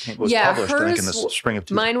 Your piece was published, I think, in the spring of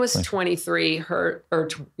 2023. Mine was 23.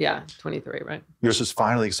 23, right? Yours was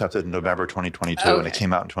finally accepted in November 2022, and it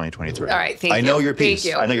came out in 2023. All right, thank you. I know your piece.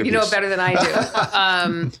 Thank you. I know your piece. You know it better than I do.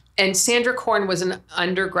 And Sandra Korn was an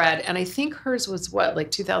undergrad, and I think hers was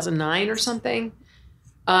like 2009 or something.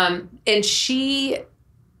 And she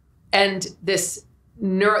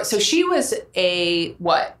was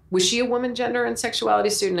was she a woman, gender, and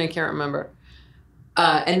sexuality student? I can't remember.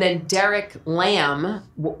 And then Derek Lamb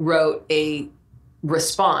wrote a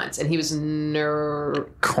response, and he was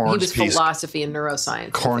philosophy and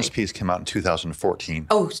neuroscience. Korn's piece came out in 2014.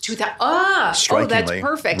 Oh, 2000. Strikingly, that's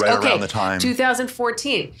perfect. Right around the time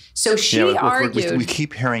 2014. So she argued. We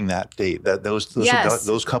keep hearing that date. That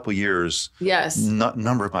those couple years. Yes. A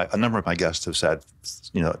number of my guests have said,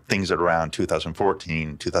 things at around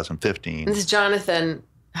 2014, 2015. This is Jonathan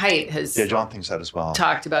Haidt has Jonathan said as well.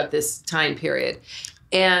 Talked about this time period.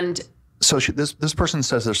 And so this person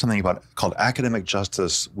says there's something called academic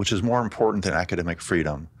justice, which is more important than academic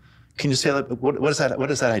freedom. Can you say that? What is that?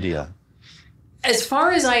 What is that idea? As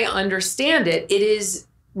far as I understand it,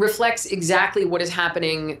 reflects exactly what is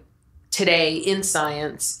happening today in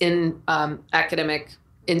science, in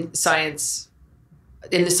in science,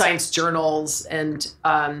 in the science journals, and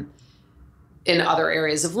in other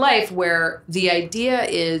areas of life, where the idea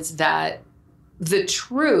is that the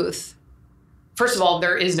truth, first of all,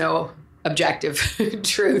 there is no objective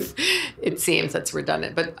truth. It seems that's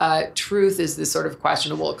redundant, but truth is this sort of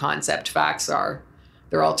questionable concept. Facts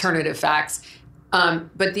they're alternative facts.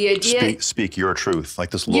 But the idea... Speak your truth,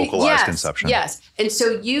 like this localized conception. Yes. And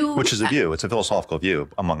so Which is a view. It's a philosophical view,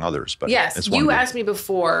 among others. But yes. It's one You view. asked me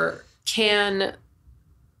before,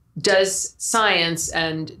 does science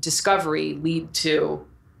and discovery lead to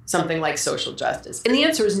something like social justice? And the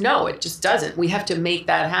answer is no, it just doesn't. We have to make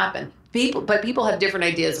that happen. People have different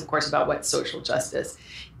ideas, of course, about what social justice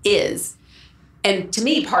is. And to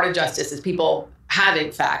me, part of justice is people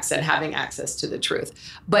having facts and having access to the truth.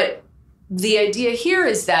 But the idea here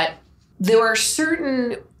is that there are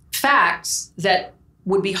certain facts that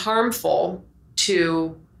would be harmful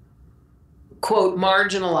to, quote,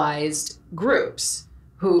 marginalized groups,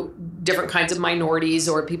 different kinds of minorities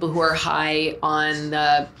or people who are high on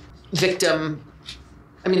the victim.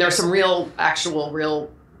 I mean, there are some real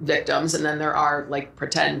victims, and then there are like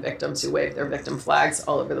pretend victims who wave their victim flags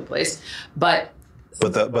all over the place. But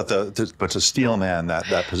to steel man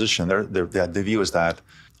that position, the view is that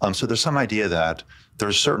so there's some idea that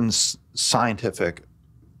there's certain scientific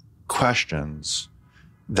questions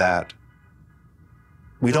that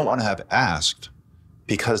we don't want to have asked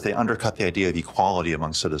because they undercut the idea of equality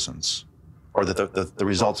among citizens, or that the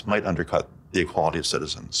results might undercut the equality of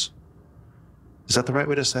citizens. Is that the right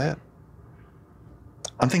way to say it?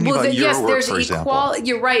 I'm thinking about your work, for example.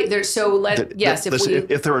 You're right.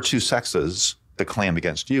 If there are two sexes, the claim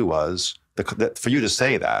against you was for you to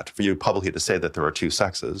say that, for you publicly to say that there are two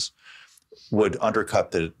sexes, would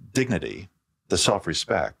undercut the dignity, the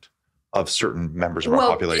self-respect of certain members of our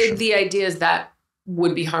population. The idea is that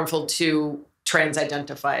would be harmful to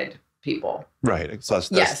trans-identified people. Right. So that's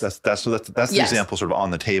the example sort of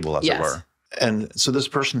on the table, as it were. And so this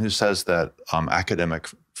person who says that academic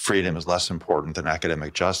freedom is less important than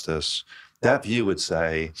academic justice, that view would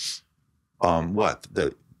say,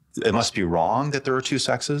 that it must be wrong that there are two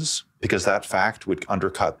sexes because that fact would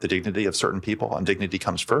undercut the dignity of certain people, and dignity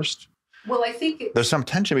comes first? Well, I think there's some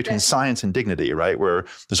tension between science and dignity, right? Where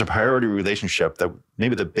there's a priority relationship that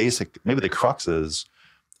maybe the crux is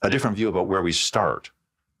a different view about where we start.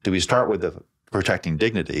 Do we start with the protecting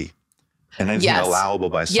dignity and anything allowable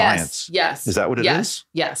by science? Yes. Is that what it is?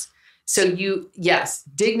 Yes. So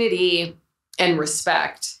dignity and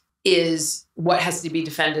respect is what has to be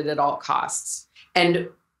defended at all costs. And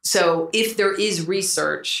so if there is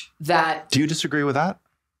research that... Do you disagree with that?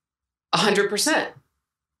 100%.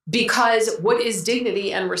 Because what is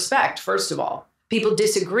dignity and respect, first of all? People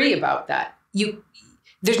disagree about that.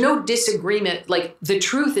 There's no disagreement. Like, the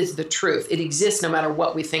truth is the truth. It exists no matter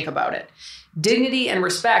what we think about it. Dignity and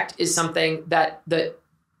respect is something that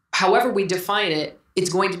however we define it, it's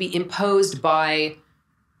going to be imposed by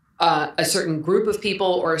a certain group of people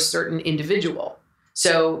or a certain individual.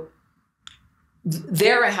 So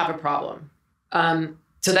there I have a problem.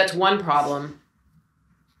 So that's one problem.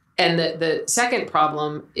 And the second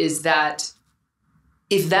problem is that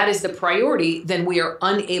if that is the priority, then we are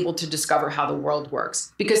unable to discover how the world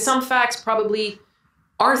works, because some facts probably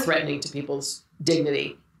are threatening to people's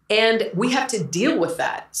dignity. And we have to deal with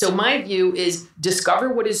that. So my view is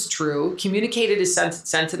discover what is true, communicate it as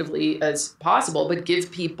sensitively as possible, but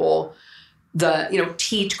give people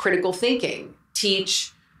teach critical thinking,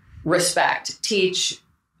 teach respect, teach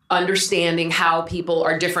understanding how people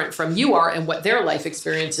are different from you are and what their life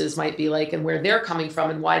experiences might be like and where they're coming from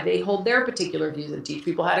and why they hold their particular views, and teach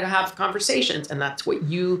people how to have conversations. And that's what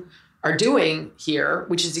you are doing here,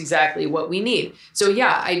 which is exactly what we need. So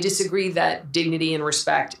I disagree that dignity and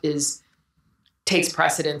respect takes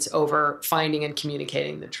precedence over finding and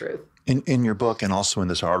communicating the truth. In your book and also in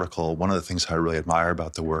this article, one of the things I really admire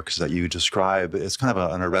about the work is that you describe, it's kind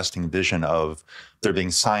of an arresting vision of there being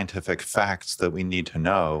scientific facts that we need to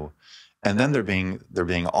know, and then there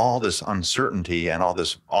being all this uncertainty and all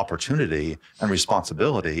this opportunity and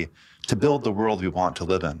responsibility to build the world we want to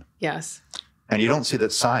live in. Yes. And you don't see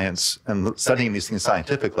that science and studying these things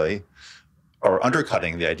scientifically are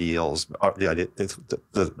undercutting the ideals,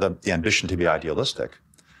 the ambition to be idealistic.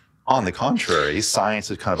 On the contrary,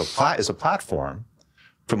 science is kind of a platform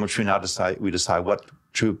from which we now decide what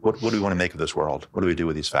do we want to make of this world? What do we do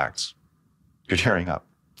with these facts? You're tearing up.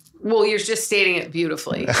 Well, you're just stating it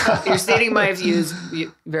beautifully. You're stating my views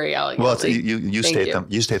very elegantly. Well, you state them.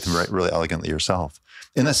 You state them really elegantly yourself.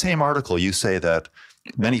 In the same article, you say that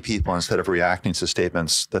many people, instead of reacting to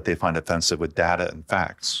statements that they find offensive with data and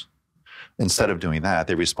facts, instead of doing that,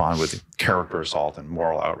 they respond with character assault and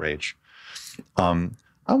moral outrage.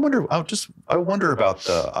 I wonder about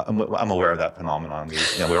I'm aware of that phenomenon.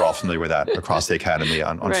 We're all familiar with that across the academy,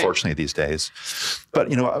 unfortunately, these days. But,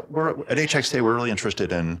 we're at HXA, we're really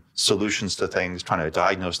interested in solutions to things, trying to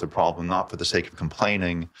diagnose the problem, not for the sake of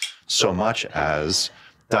complaining so much as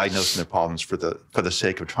diagnosing their problems for the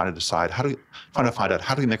sake of trying to find out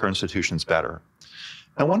how do we make our institutions better.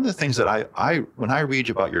 And one of the things that when I read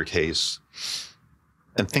about your case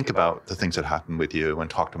and think about the things that happened with you and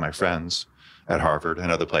talk to my friends at Harvard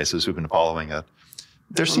and other places who've been following it,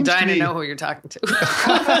 I'm dying to know who you're talking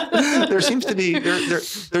to. There seems to be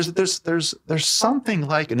there's something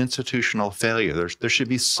like an institutional failure. There should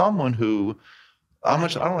be someone who, I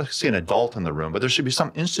don't want to say an adult in the room, but there should be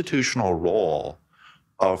some institutional role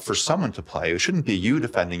for someone to play. It shouldn't be you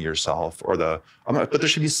defending yourself but there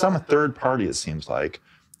should be some third party, it seems like,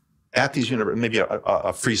 at these universities, maybe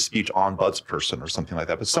a free speech ombudsperson or something like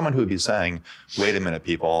that, but someone who would be saying, wait a minute,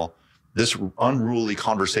 people, this unruly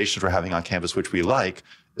conversations we're having on campus, which we like,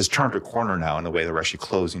 is turned a corner now in a way that we're actually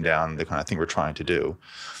closing down the kind of thing we're trying to do.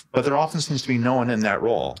 But there often seems to be no one in that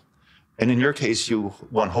role. And in your case,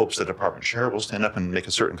 one hopes the department chair will stand up and make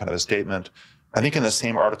a certain kind of a statement. I think in the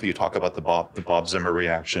same article, you talk about the Bob Zimmer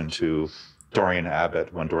reaction to Dorian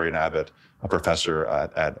Abbott, when Dorian Abbott, a professor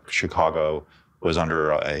at Chicago, was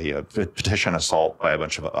under a petition assault by a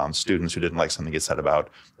bunch of students who didn't like something he said about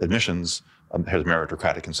admissions, his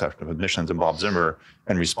meritocratic conception of admissions. And Bob Zimmer,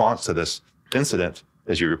 in response to this incident,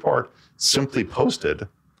 as you report, simply posted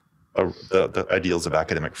the ideals of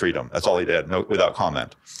academic freedom. That's all he did, without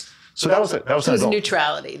comment. So that was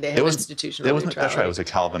neutrality. They have institutional neutrality. That's right. It was a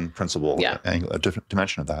Calvin principle, a different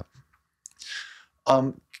dimension of that.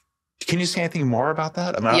 Can you say anything more about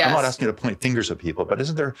that? I mean, yes. I'm not asking you to point fingers at people, but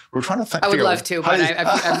isn't there? We're trying to. I would love to, but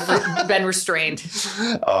I've been restrained.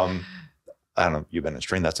 I don't know. You've been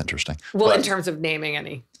restrained. That's interesting. Well, in terms of naming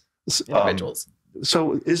any individuals.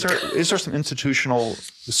 So, is there some institutional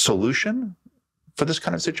solution for this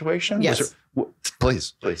kind of situation? Yes.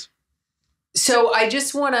 Please. So I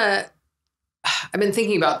just want to. I've been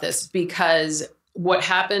thinking about this because what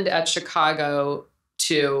happened at Chicago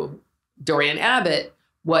to Dorian Abbott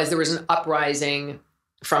was there was an uprising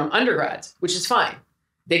from undergrads, which is fine.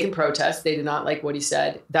 They can protest. They did not like what he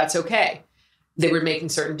said. That's okay. They were making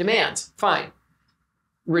certain demands. Fine.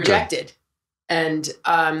 Rejected. Good. And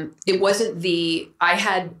it wasn't I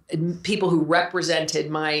had people who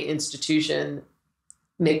represented my institution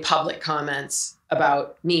make public comments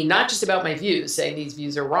about me, not just about my views, saying these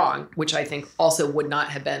views are wrong, which I think also would not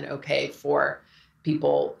have been okay for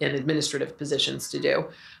people in administrative positions to do.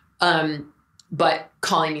 But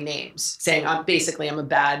calling me names, saying I'm a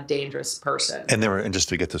bad, dangerous person. And just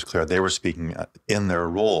to get this clear, they were speaking in their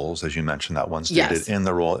roles, as you mentioned, that one stated, in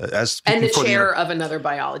the role as speaking and the chair of another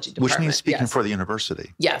biology department, which means speaking for the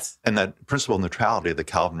university. Yes. And that principle of neutrality, the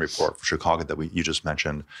Calvin report for Chicago that you just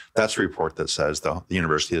mentioned, that's a report that says the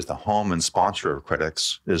university is the home and sponsor of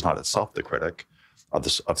critics. It is not itself the critic of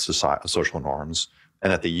social norms,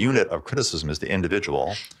 and that the unit of criticism is the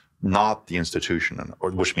individual, not the institution,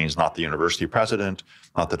 which means not the university president,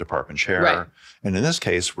 not the department chair. Right. And in this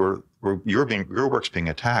case, your work's being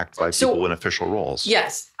attacked by people in official roles.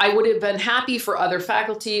 Yes. I would have been happy for other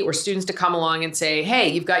faculty or students to come along and say, hey,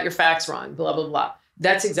 you've got your facts wrong, blah, blah, blah.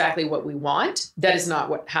 That's exactly what we want. That is not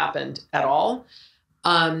what happened at all.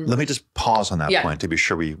 Let me just pause on that point to be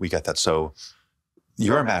sure we get that. So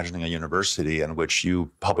you're imagining a university in which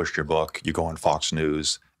you published your book, you go on Fox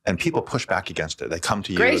News, and people push back against it. They come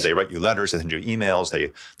to you, they write you letters, they send you emails,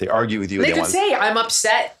 they argue with you. They could say, I'm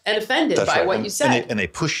upset and offended by what you said. And they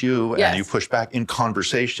push you, and you push back in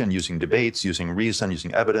conversation, using debates, using reason,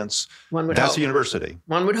 using evidence. That's a university.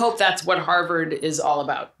 One would hope that's what Harvard is all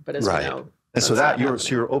about. But as we know, and so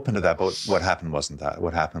you're open to that, but what happened wasn't that.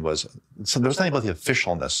 What happened was, so there was nothing about the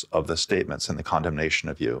officialness of the statements and the condemnation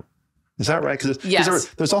of you. Is that right? Because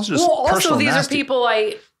there's also just also these are people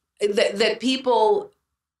that people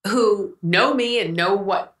who know me and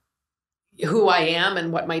know who I am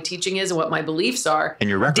and what my teaching is and what my beliefs are, and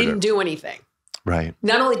your record didn't do anything. Right.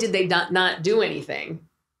 Not only did they not do anything,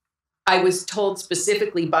 I was told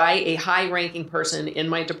specifically by a high-ranking person in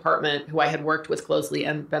my department who I had worked with closely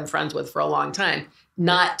and been friends with for a long time,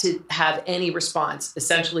 not to have any response,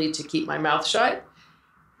 essentially to keep my mouth shut.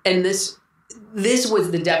 And this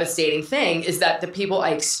was the devastating thing, is that the people I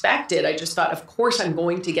expected, I just thought, of course I'm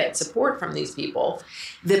going to get support from these people.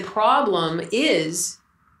 The problem is,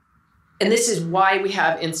 and this is why we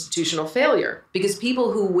have institutional failure, because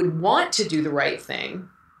people who would want to do the right thing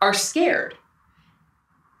are scared.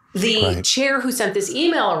 The chair who sent this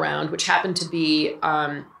email around, which happened to be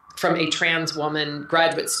from a trans woman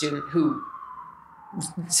graduate student who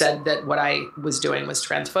said that what I was doing was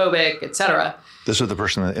transphobic, et cetera. This is the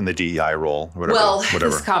person in the DEI role, or whatever. Well, this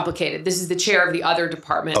is complicated. This is the chair of the other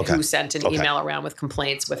department who sent an email around with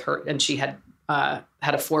complaints with her, and she had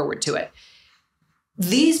a forward to it.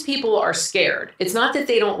 these people are scared. It's not that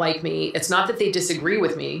they don't like me. It's not that they disagree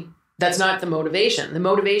with me. That's not the motivation. The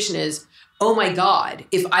motivation is, oh my God,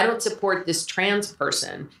 if I don't support this trans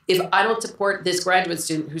person, if I don't support this graduate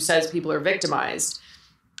student who says people are victimized,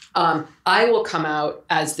 I will come out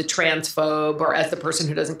as the transphobe or as the person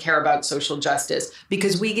who doesn't care about social justice,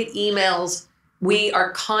 because we get emails. We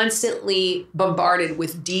are constantly bombarded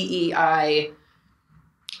with DEI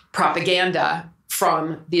propaganda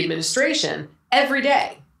from the administration every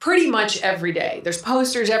day, pretty much every day. There's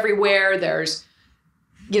posters everywhere. There's,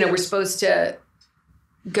 we're supposed to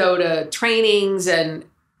go to trainings and,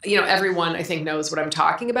 everyone I think knows what I'm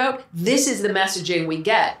talking about. This is the messaging we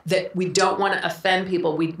get, that we don't want to offend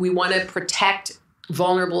people. We want to protect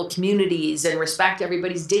vulnerable communities and respect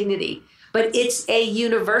everybody's dignity. But it's a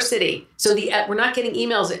university. So we're not getting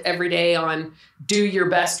emails every day on do your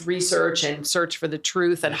best research and search for the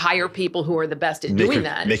truth and hire people who are the best at doing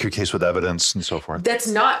that. Make your case with evidence and so forth. That's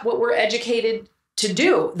not what we're educated to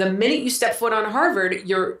do. The minute you step foot on Harvard,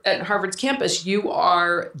 you're at Harvard's campus, you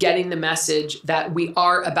are getting the message that we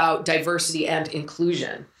are about diversity and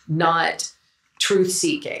inclusion, not truth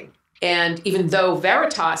seeking. And even though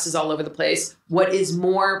Veritas is all over the place, what is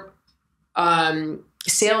more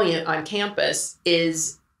salient on campus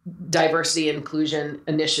is diversity and inclusion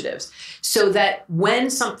initiatives. So that when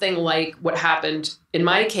something like what happened in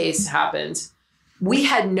my case happens, we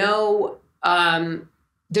had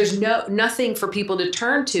there's nothing for people to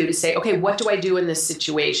turn to say, okay, what do I do in this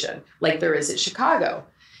situation? Like there is at Chicago.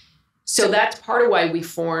 So that's part of why we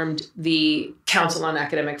formed the Council on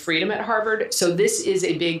Academic Freedom at Harvard. So this is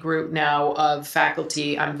a big group now of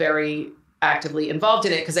faculty. I'm very actively involved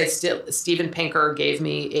in it because Steven Pinker gave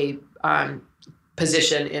me a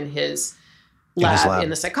position in his lab in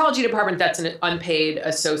the psychology department. That's an unpaid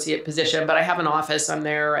associate position, but I have an office. I'm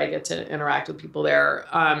there. I get to interact with people there.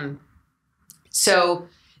 So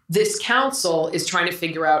this council is trying to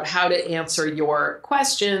figure out how to answer your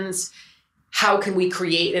questions. How can we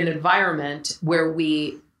create an environment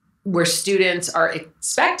where students are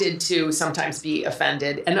expected to sometimes be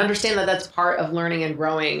offended and understand that that's part of learning and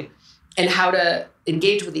growing, and how to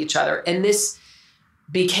engage with each other. And this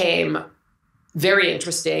became very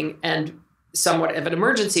interesting and somewhat of an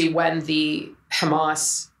emergency when the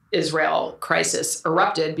Hamas-Israel crisis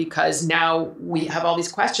erupted, because now we have all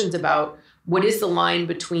these questions about what is the line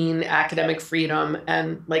between academic freedom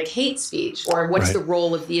and like hate speech, or what's the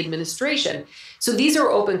role of the administration? So these are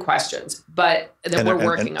open questions, but that we're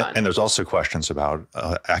working on. And there's also questions about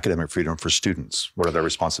academic freedom for students. What are their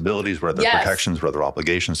responsibilities? What are their protections? What are their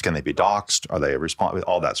obligations? Can they be doxxed? Are they responsible?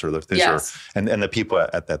 All that sort of things. And the people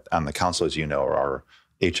on the council, as you know, are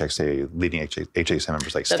leading HXA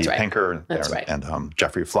members like Steve Pinker and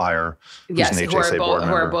Jeffrey Flyer, who's an HXA board member.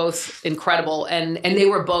 Who are both incredible. And they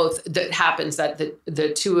were both, it happens that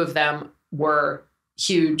the two of them were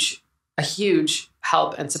a huge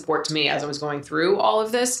help and support to me as I was going through all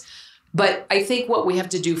of this. But I think what we have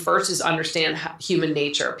to do first is understand human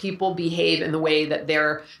nature. People behave in the way that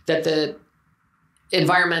the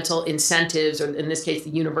environmental incentives, or in this case,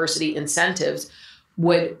 the university incentives,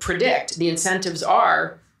 would predict. The incentives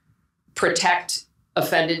are protect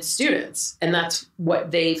offended students. And that's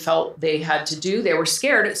what they felt they had to do. They were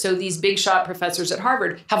scared. So these big shot professors at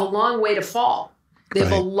Harvard have a long way to fall. They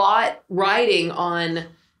have a lot riding on,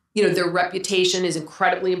 their reputation is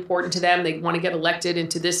incredibly important to them. They want to get elected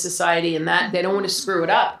into this society and that. They don't want to screw it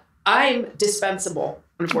up. I'm dispensable,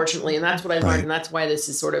 unfortunately. And that's what I learned. And that's why this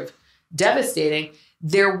is sort of devastating.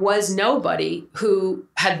 There was nobody who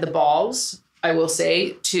had the balls, I will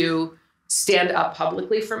say, to stand up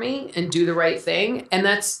publicly for me and do the right thing. And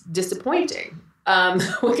that's disappointing.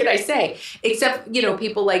 What can I say? Except,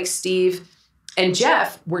 people like Steve and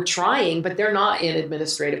Jeff were trying, but they're not in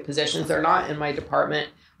administrative positions. They're not in my department,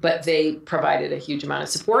 but they provided a huge amount of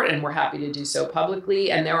support, and we're happy to do so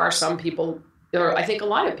publicly. And there are some people, I think a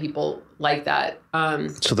lot of people like that.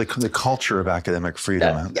 So the culture of academic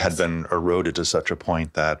freedom had been eroded to such a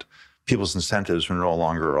point that people's incentives were no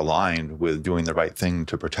longer aligned with doing the right thing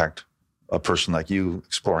to protect a person like you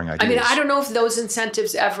exploring ideas. I mean, I don't know if those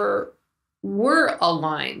incentives ever were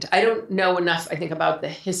aligned. I don't know enough, I think, about the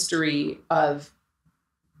history of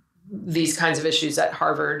these kinds of issues at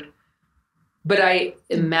Harvard. But I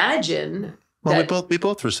imagine we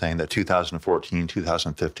both were saying that 2014,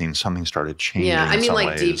 2015, something started changing. Yeah, I mean, in some like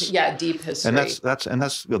ways. deep history. And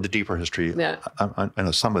that's the deeper history. Yeah. I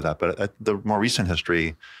know some of that, but the more recent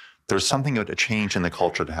history, there's something of a change in the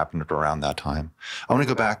culture that happened around that time. I want to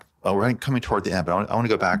go back. We're coming toward the end, but I want to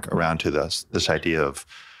go back around to this idea of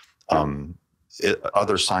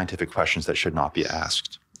other scientific questions that should not be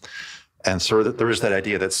asked. And so there is that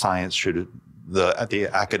idea that science should the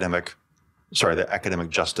academic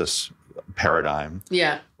justice paradigm,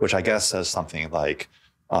 which I guess says something like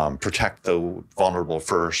protect the vulnerable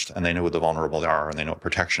first, and they know who the vulnerable are, and they know what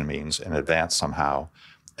protection means in advance somehow.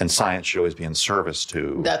 And science should always be in service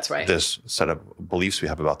to this set of beliefs we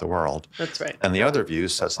have about the world. That's right. And the other view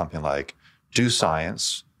says something like, do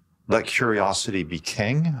science, let curiosity be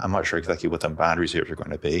king. I'm not sure exactly what the boundaries here are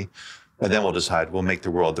going to be. And then we'll decide, we'll make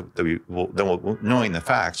the world that we will, knowing the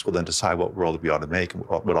facts, we'll then decide what world we ought to make and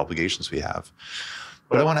what obligations we have.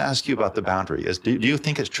 But I want to ask you about the boundary. Do you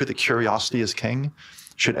think it's true that curiosity is king?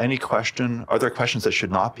 Are there questions that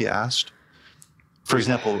should not be asked? For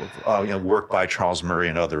example, work by Charles Murray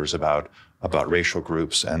and others about racial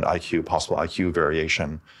groups and possible IQ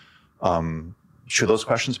variation. Should those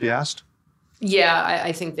questions be asked? Yeah,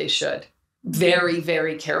 I think they should. Very,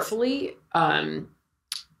 very carefully.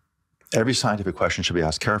 Every scientific question should be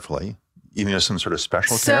asked carefully, even if some sort of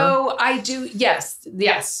special care? So I do,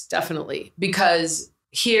 yes, definitely. Because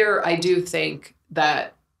here I do think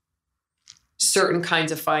that certain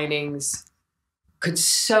kinds of findings could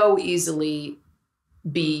so easily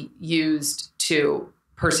be used to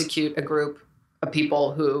persecute a group of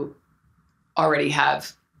people who already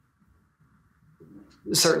have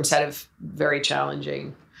a certain set of very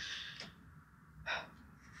challenging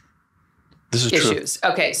issues.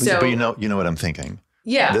 True. Okay, so but you know what I'm thinking.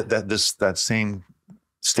 Yeah, that same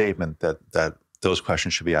statement that those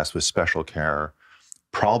questions should be asked with special care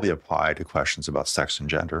probably apply to questions about sex and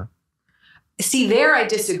gender. See, there I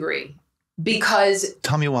disagree. Because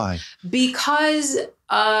tell me why. Because if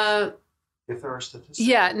there are statistics.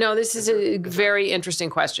 Yeah, no, this is a very interesting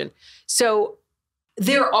question. So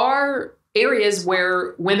there are areas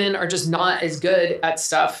where women are just not as good at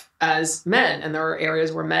stuff as men, and there are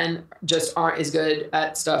areas where men just aren't as good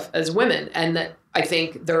at stuff as women, and that I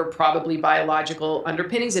think there are probably biological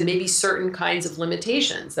underpinnings and maybe certain kinds of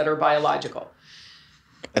limitations that are biological.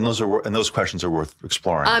 And those questions are worth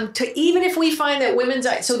exploring. Even if we find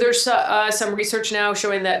that so there's some research now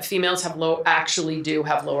showing that females actually do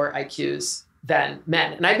have lower IQs than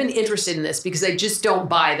men. And I've been interested in this because I just don't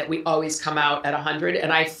buy that we always come out at 100.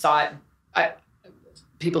 And I thought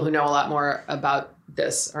people who know a lot more about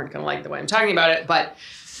this aren't going to like the way I'm talking about it. But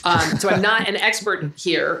so I'm not an expert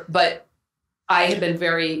here, but I have been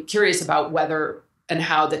very curious about whether and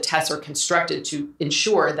how the tests are constructed to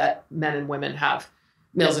ensure that men and women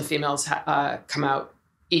males and females come out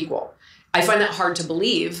equal. I find that hard to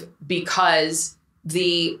believe because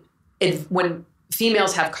when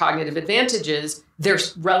females have cognitive advantages, they're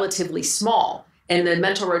relatively small. And the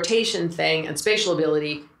mental rotation thing and spatial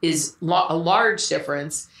ability is a large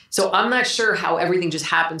difference. So I'm not sure how everything just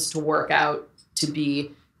happens to work out to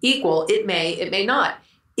be equal. It may not.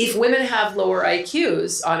 If women have lower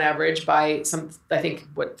IQs on average by I think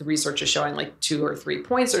what the research is showing, like 2 or 3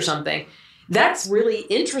 points or something, that's really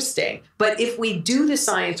interesting. But if we do the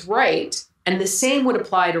science right, and the same would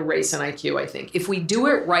apply to race and IQ, I think. If we do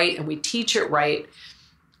it right and we teach it right,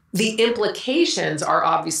 the implications are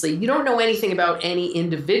obviously, you don't know anything about any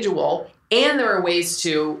individual, and there are ways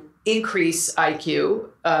to increase IQ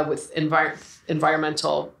with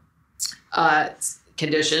environmental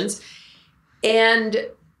conditions. And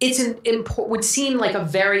would seem like a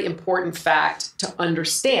very important fact to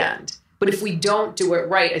understand. But if we don't do it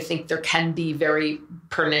right, I think there can be very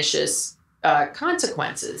pernicious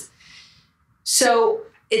consequences. So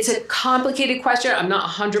it's a complicated question. I'm not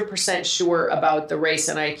 100% sure about the race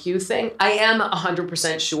and IQ thing. I am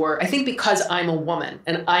 100% sure. I think because I'm a woman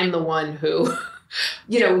and I'm the one who,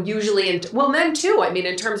 usually, men too. I mean,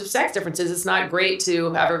 in terms of sex differences, it's not great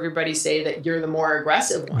to have everybody say that you're the more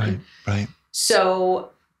aggressive one. Right.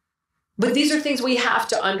 So, but these are things we have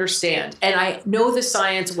to understand. And I know the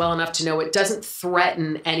science well enough to know it doesn't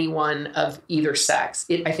threaten anyone of either sex.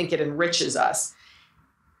 I think it enriches us.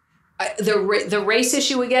 The race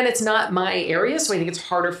issue, again, it's not my area, so I think it's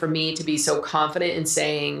harder for me to be so confident in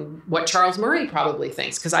saying what Charles Murray probably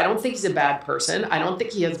thinks, because I don't think he's a bad person. I don't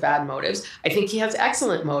think he has bad motives. I think he has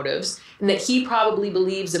excellent motives, and that he probably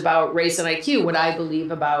believes about race and IQ what I believe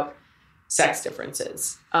about sex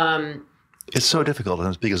differences. It's so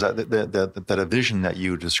difficult because that a vision that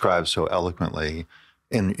you describe so eloquently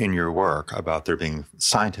in your work about there being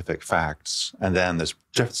scientific facts and then this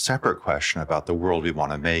separate question about the world we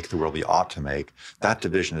want to make, the world we ought to make, that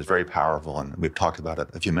division is very powerful, and we've talked about it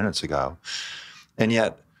a few minutes ago. And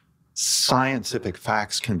yet scientific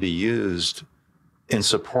facts can be used in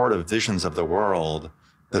support of visions of the world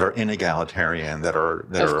that are inegalitarian, that are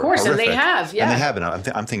of course, horrific. And they have, yeah. And they have. And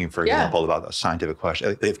I'm thinking, for example, about a scientific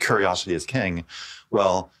question. If curiosity is king,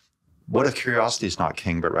 well, what if curiosity is not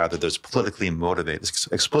king, but rather there's politically motivated,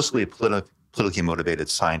 explicitly politically motivated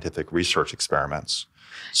scientific research experiments.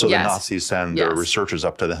 So Yes. the Nazis send their researchers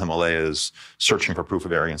up to the Himalayas searching for proof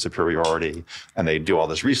of Aryan superiority, and they do all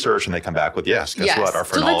this research, and they come back with, guess what? Our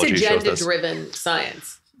phrenology so shows that's this. agenda-driven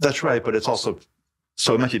science. That's right, but it's also,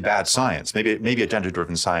 so it might be bad science. Maybe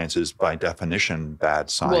agenda-driven science is by definition bad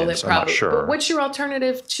science. I'm not sure. But what's your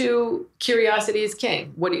alternative to curiosity is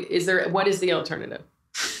king? What is the alternative?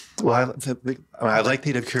 Well, I like the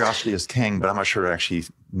idea of curiosity as king, but I'm not sure it actually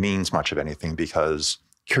means much of anything, because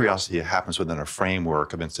curiosity happens within a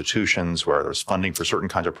framework of institutions where there's funding for certain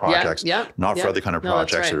kinds of projects, not for other kinds of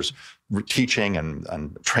projects. Right. There's teaching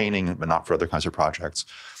and training, but not for other kinds of projects.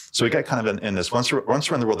 So we get kind of in this, once we're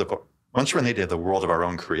in the idea of the world of our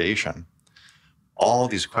own creation, all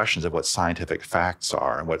these questions of what scientific facts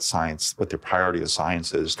are and what the priority of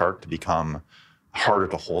science is start to become harder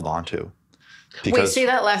to hold on to. Wait, say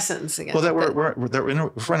that last sentence again. Well, that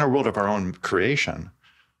we're in a world of our own creation.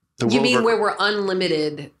 You mean where we're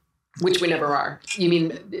unlimited, which we never are. You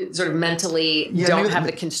mean sort of mentally don't have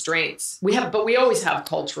the constraints. But we always have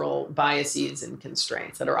cultural biases and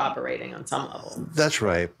constraints that are operating on some level. That's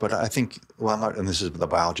right. But I think, and this is, the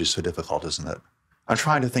biology is so difficult, isn't it? I'm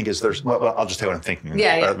trying to think, I'll just tell you what I'm thinking,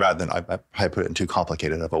 rather than I put it in too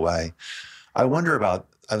complicated of a way. I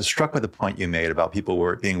was struck by the point you made about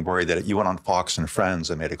people being worried that you went on Fox and Friends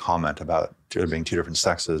and made a comment about there being two different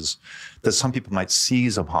sexes, that some people might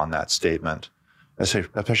seize upon that statement,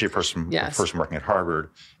 especially a person working at Harvard,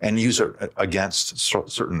 and use it against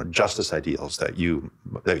certain justice ideals that you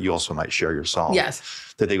also might share yourself.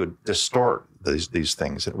 Yes. That they would distort these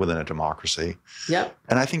things within a democracy. Yep.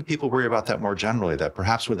 And I think people worry about that more generally, that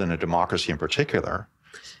perhaps within a democracy in particular,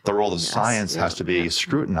 the role of science has to be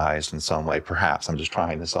scrutinized in some way, perhaps. I'm just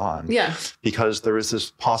trying this on. Yeah. Because there is this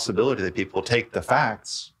possibility that people take the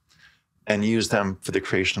facts and use them for the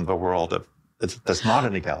creation of a world that's not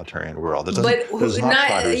an egalitarian world. But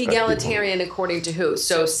not egalitarian people. According to who?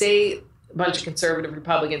 So say a bunch of conservative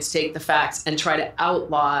Republicans take the facts and try to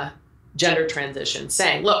outlaw gender transition,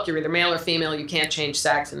 saying, look, you're either male or female, you can't change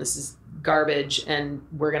sex, and this is garbage, and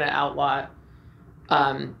we're going to outlaw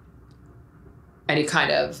any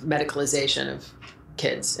kind of medicalization of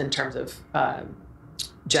kids in terms of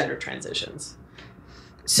gender transitions.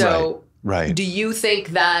 So do you think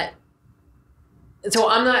that, so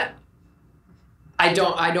I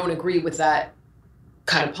don't agree with that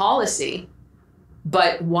kind of policy,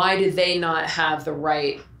 but why do they not have the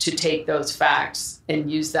right to take those facts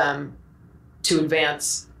and use them to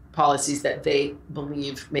advance policies that they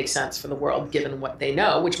believe make sense for the world, given what they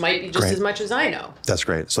know, which might be just as much as I know? That's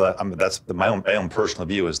great. So my own personal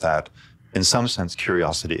view is that, in some sense,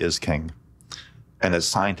 curiosity is king, and that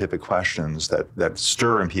scientific questions that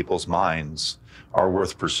stir in people's minds are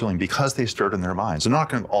worth pursuing because they stirred in their minds. They're not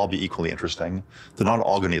going to all be equally interesting. They're not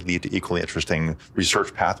all going to lead to equally interesting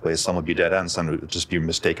research pathways. Some will be dead ends, some will just be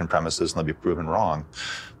mistaken premises, and they'll be proven wrong.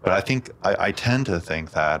 But I think I tend to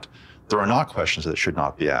think that there are not questions that should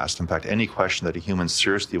not be asked. In fact, any question that a human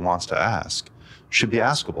seriously wants to ask should be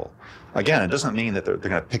askable. Again, it doesn't mean that they're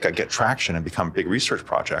going to get traction and become big research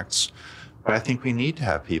projects, but I think we need to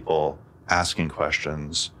have people asking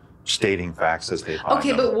questions, stating facts as they find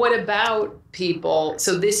them. But what about people?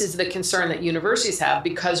 So this is the concern that universities have,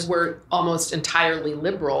 because we're almost entirely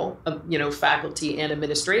liberal, faculty and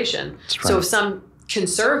administration. Right. So if some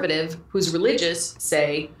conservative who's religious,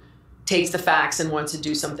 say, takes the facts and wants to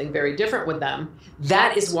do something very different with them,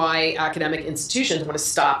 that is why academic institutions want to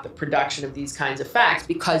stop the production of these kinds of facts,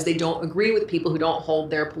 because they don't agree with people who don't hold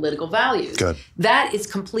their political values. Good. That is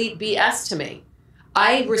complete BS to me.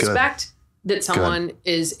 I respect that someone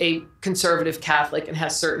is a conservative Catholic and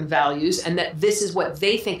has certain values, and that this is what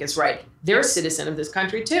they think is right. They're a citizen of this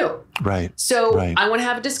country too. Right. So I want to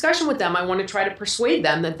have a discussion with them. I want to try to persuade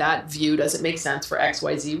them that view doesn't make sense for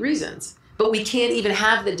XYZ reasons. But we can't even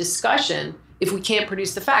have the discussion if we can't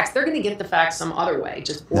produce the facts. They're going to get the facts some other way,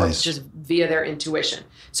 just via their intuition.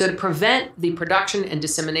 So to prevent the production and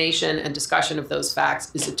dissemination and discussion of those facts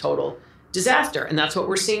is a total disaster. And that's what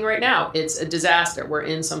we're seeing right now. It's a disaster. We're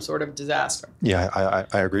in some sort of disaster. Yeah,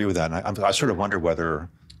 I agree with that. And I sort of wonder whether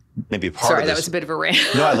maybe part of this... Sorry, that was a bit of a rant.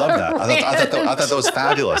 No, I love that. I thought that was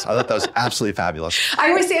fabulous. I thought that was absolutely fabulous. I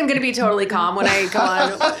always say I'm going to be totally calm when I come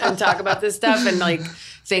on and talk about this stuff and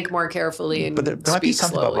think more carefully and But there might be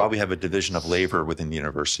something slowly. about why we have a division of labor within the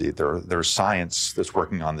university. There's science that's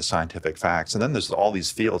working on the scientific facts. And then there's all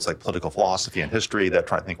these fields like political philosophy and history that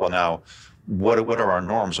try to think, well, now, what are our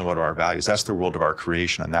norms and what are our values? That's the world of our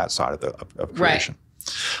creation and that side of creation.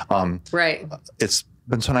 Right.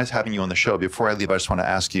 been so nice having you on the show. Before I leave, I just want to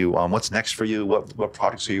ask you, what's next for you? What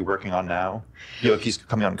projects are you working on now? You have a piece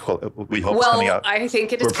coming out. We hope it's coming out. I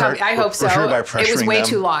think it is coming. I hope so. It was way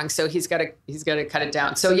too long, so he's got to cut it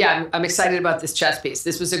down. So yeah, I'm excited about this chess piece.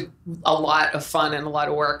 This was a lot of fun and a lot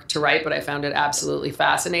of work to write, but I found it absolutely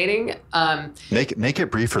fascinating. Make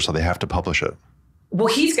it briefer so they have to publish it. Well,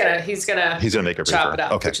 he's gonna make it chop it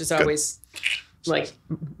up, okay, which is always like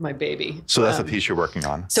my baby. So that's the piece you're working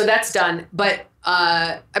on. So that's done. But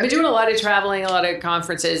I've been doing a lot of traveling, a lot of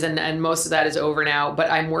conferences, and most of that is over now. But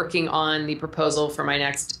I'm working on the proposal for my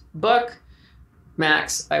next book.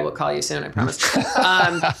 Max, I will call you soon, I promise.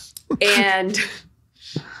 And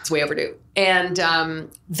it's way overdue. And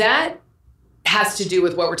that has to do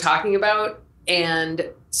with what we're talking about. And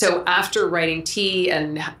so after writing T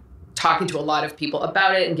and talking to a lot of people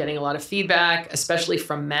about it and getting a lot of feedback, especially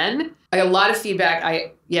from men. I got a lot of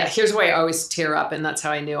feedback. Here's why I always tear up, and that's how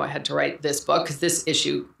I knew I had to write this book, because this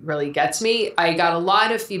issue really gets me. I got a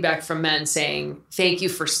lot of feedback from men saying, thank you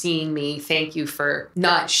for seeing me. Thank you for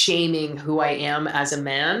not shaming who I am as a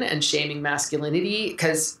man and shaming masculinity,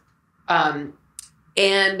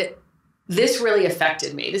 and this really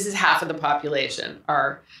affected me. This is half of the population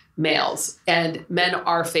are males, and men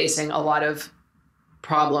are facing a lot of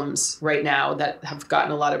problems right now that have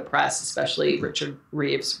gotten a lot of press, especially Richard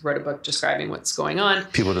Reeves wrote a book describing what's going on.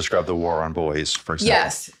 People describe the war on boys, for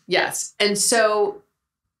example. Yes.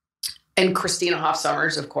 And Christina Hoff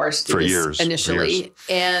Sommers, of course, did this initially.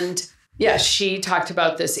 And yeah, she talked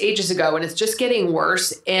about this ages ago, and it's just getting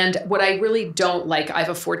worse. And what I really don't like, I have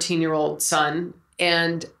a 14-year-old son,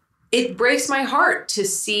 and it breaks my heart to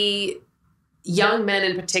see young men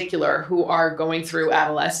in particular who are going through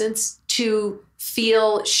adolescence to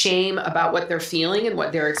feel shame about what they're feeling and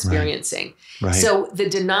what they're experiencing. Right. So the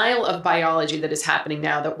denial of biology that is happening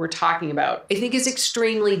now that we're talking about, I think is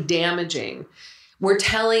extremely damaging. We're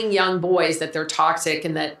telling young boys that they're toxic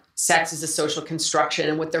and that sex is a social construction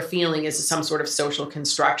and what they're feeling is some sort of social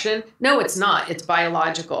construction. No, it's not. It's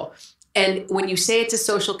biological. And when you say it's a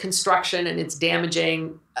social construction and it's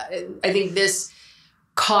damaging, I think this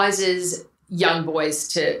causes young boys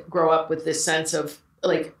to grow up with this sense of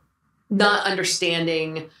like not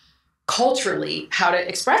understanding culturally how to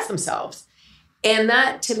express themselves. And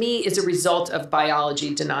that to me is a result of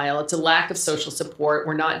biology denial. It's a lack of social support.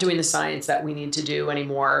 We're not doing the science that we need to do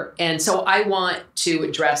anymore. And so I want to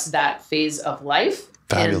address that phase of life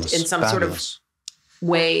and in some sort of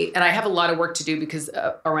way. And I have a lot of work to do because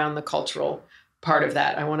around the cultural part of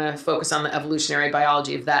that, I want to focus on the evolutionary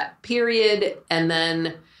biology of that period. And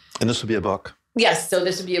this would be a book. Yes. So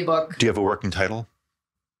this would be a book. Do you have a working title?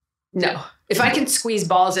 No. If I can squeeze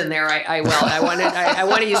balls in there, I will. I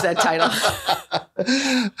want to use that title.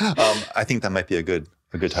 I think that might be a good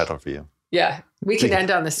title for you. Yeah. We can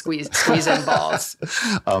end on the squeeze in balls.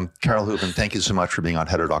 Carole Hooven, thank you so much for being on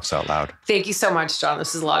Heterodox Out Loud. Thank you so much, John.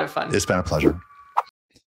 This is a lot of fun. It's been a pleasure.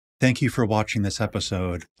 Thank you for watching this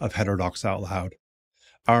episode of Heterodox Out Loud.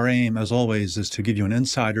 Our aim, as always, is to give you an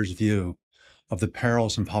insider's view of the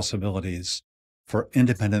perils and possibilities for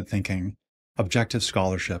independent thinking, objective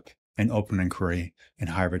scholarship, and open inquiry in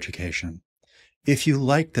higher education. If you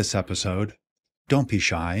liked this episode, don't be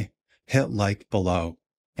shy. Hit like below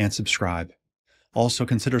and subscribe. Also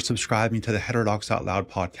consider subscribing to the Heterodox Out Loud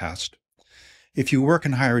podcast. If you work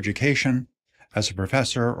in higher education as a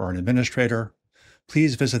professor or an administrator,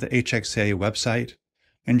 please visit the HXA website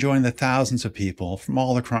and join the thousands of people from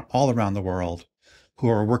all around the world who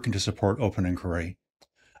are working to support open inquiry.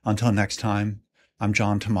 Until next time, I'm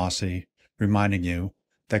John Tomasi, reminding you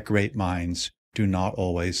that great minds do not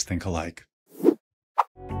always think alike.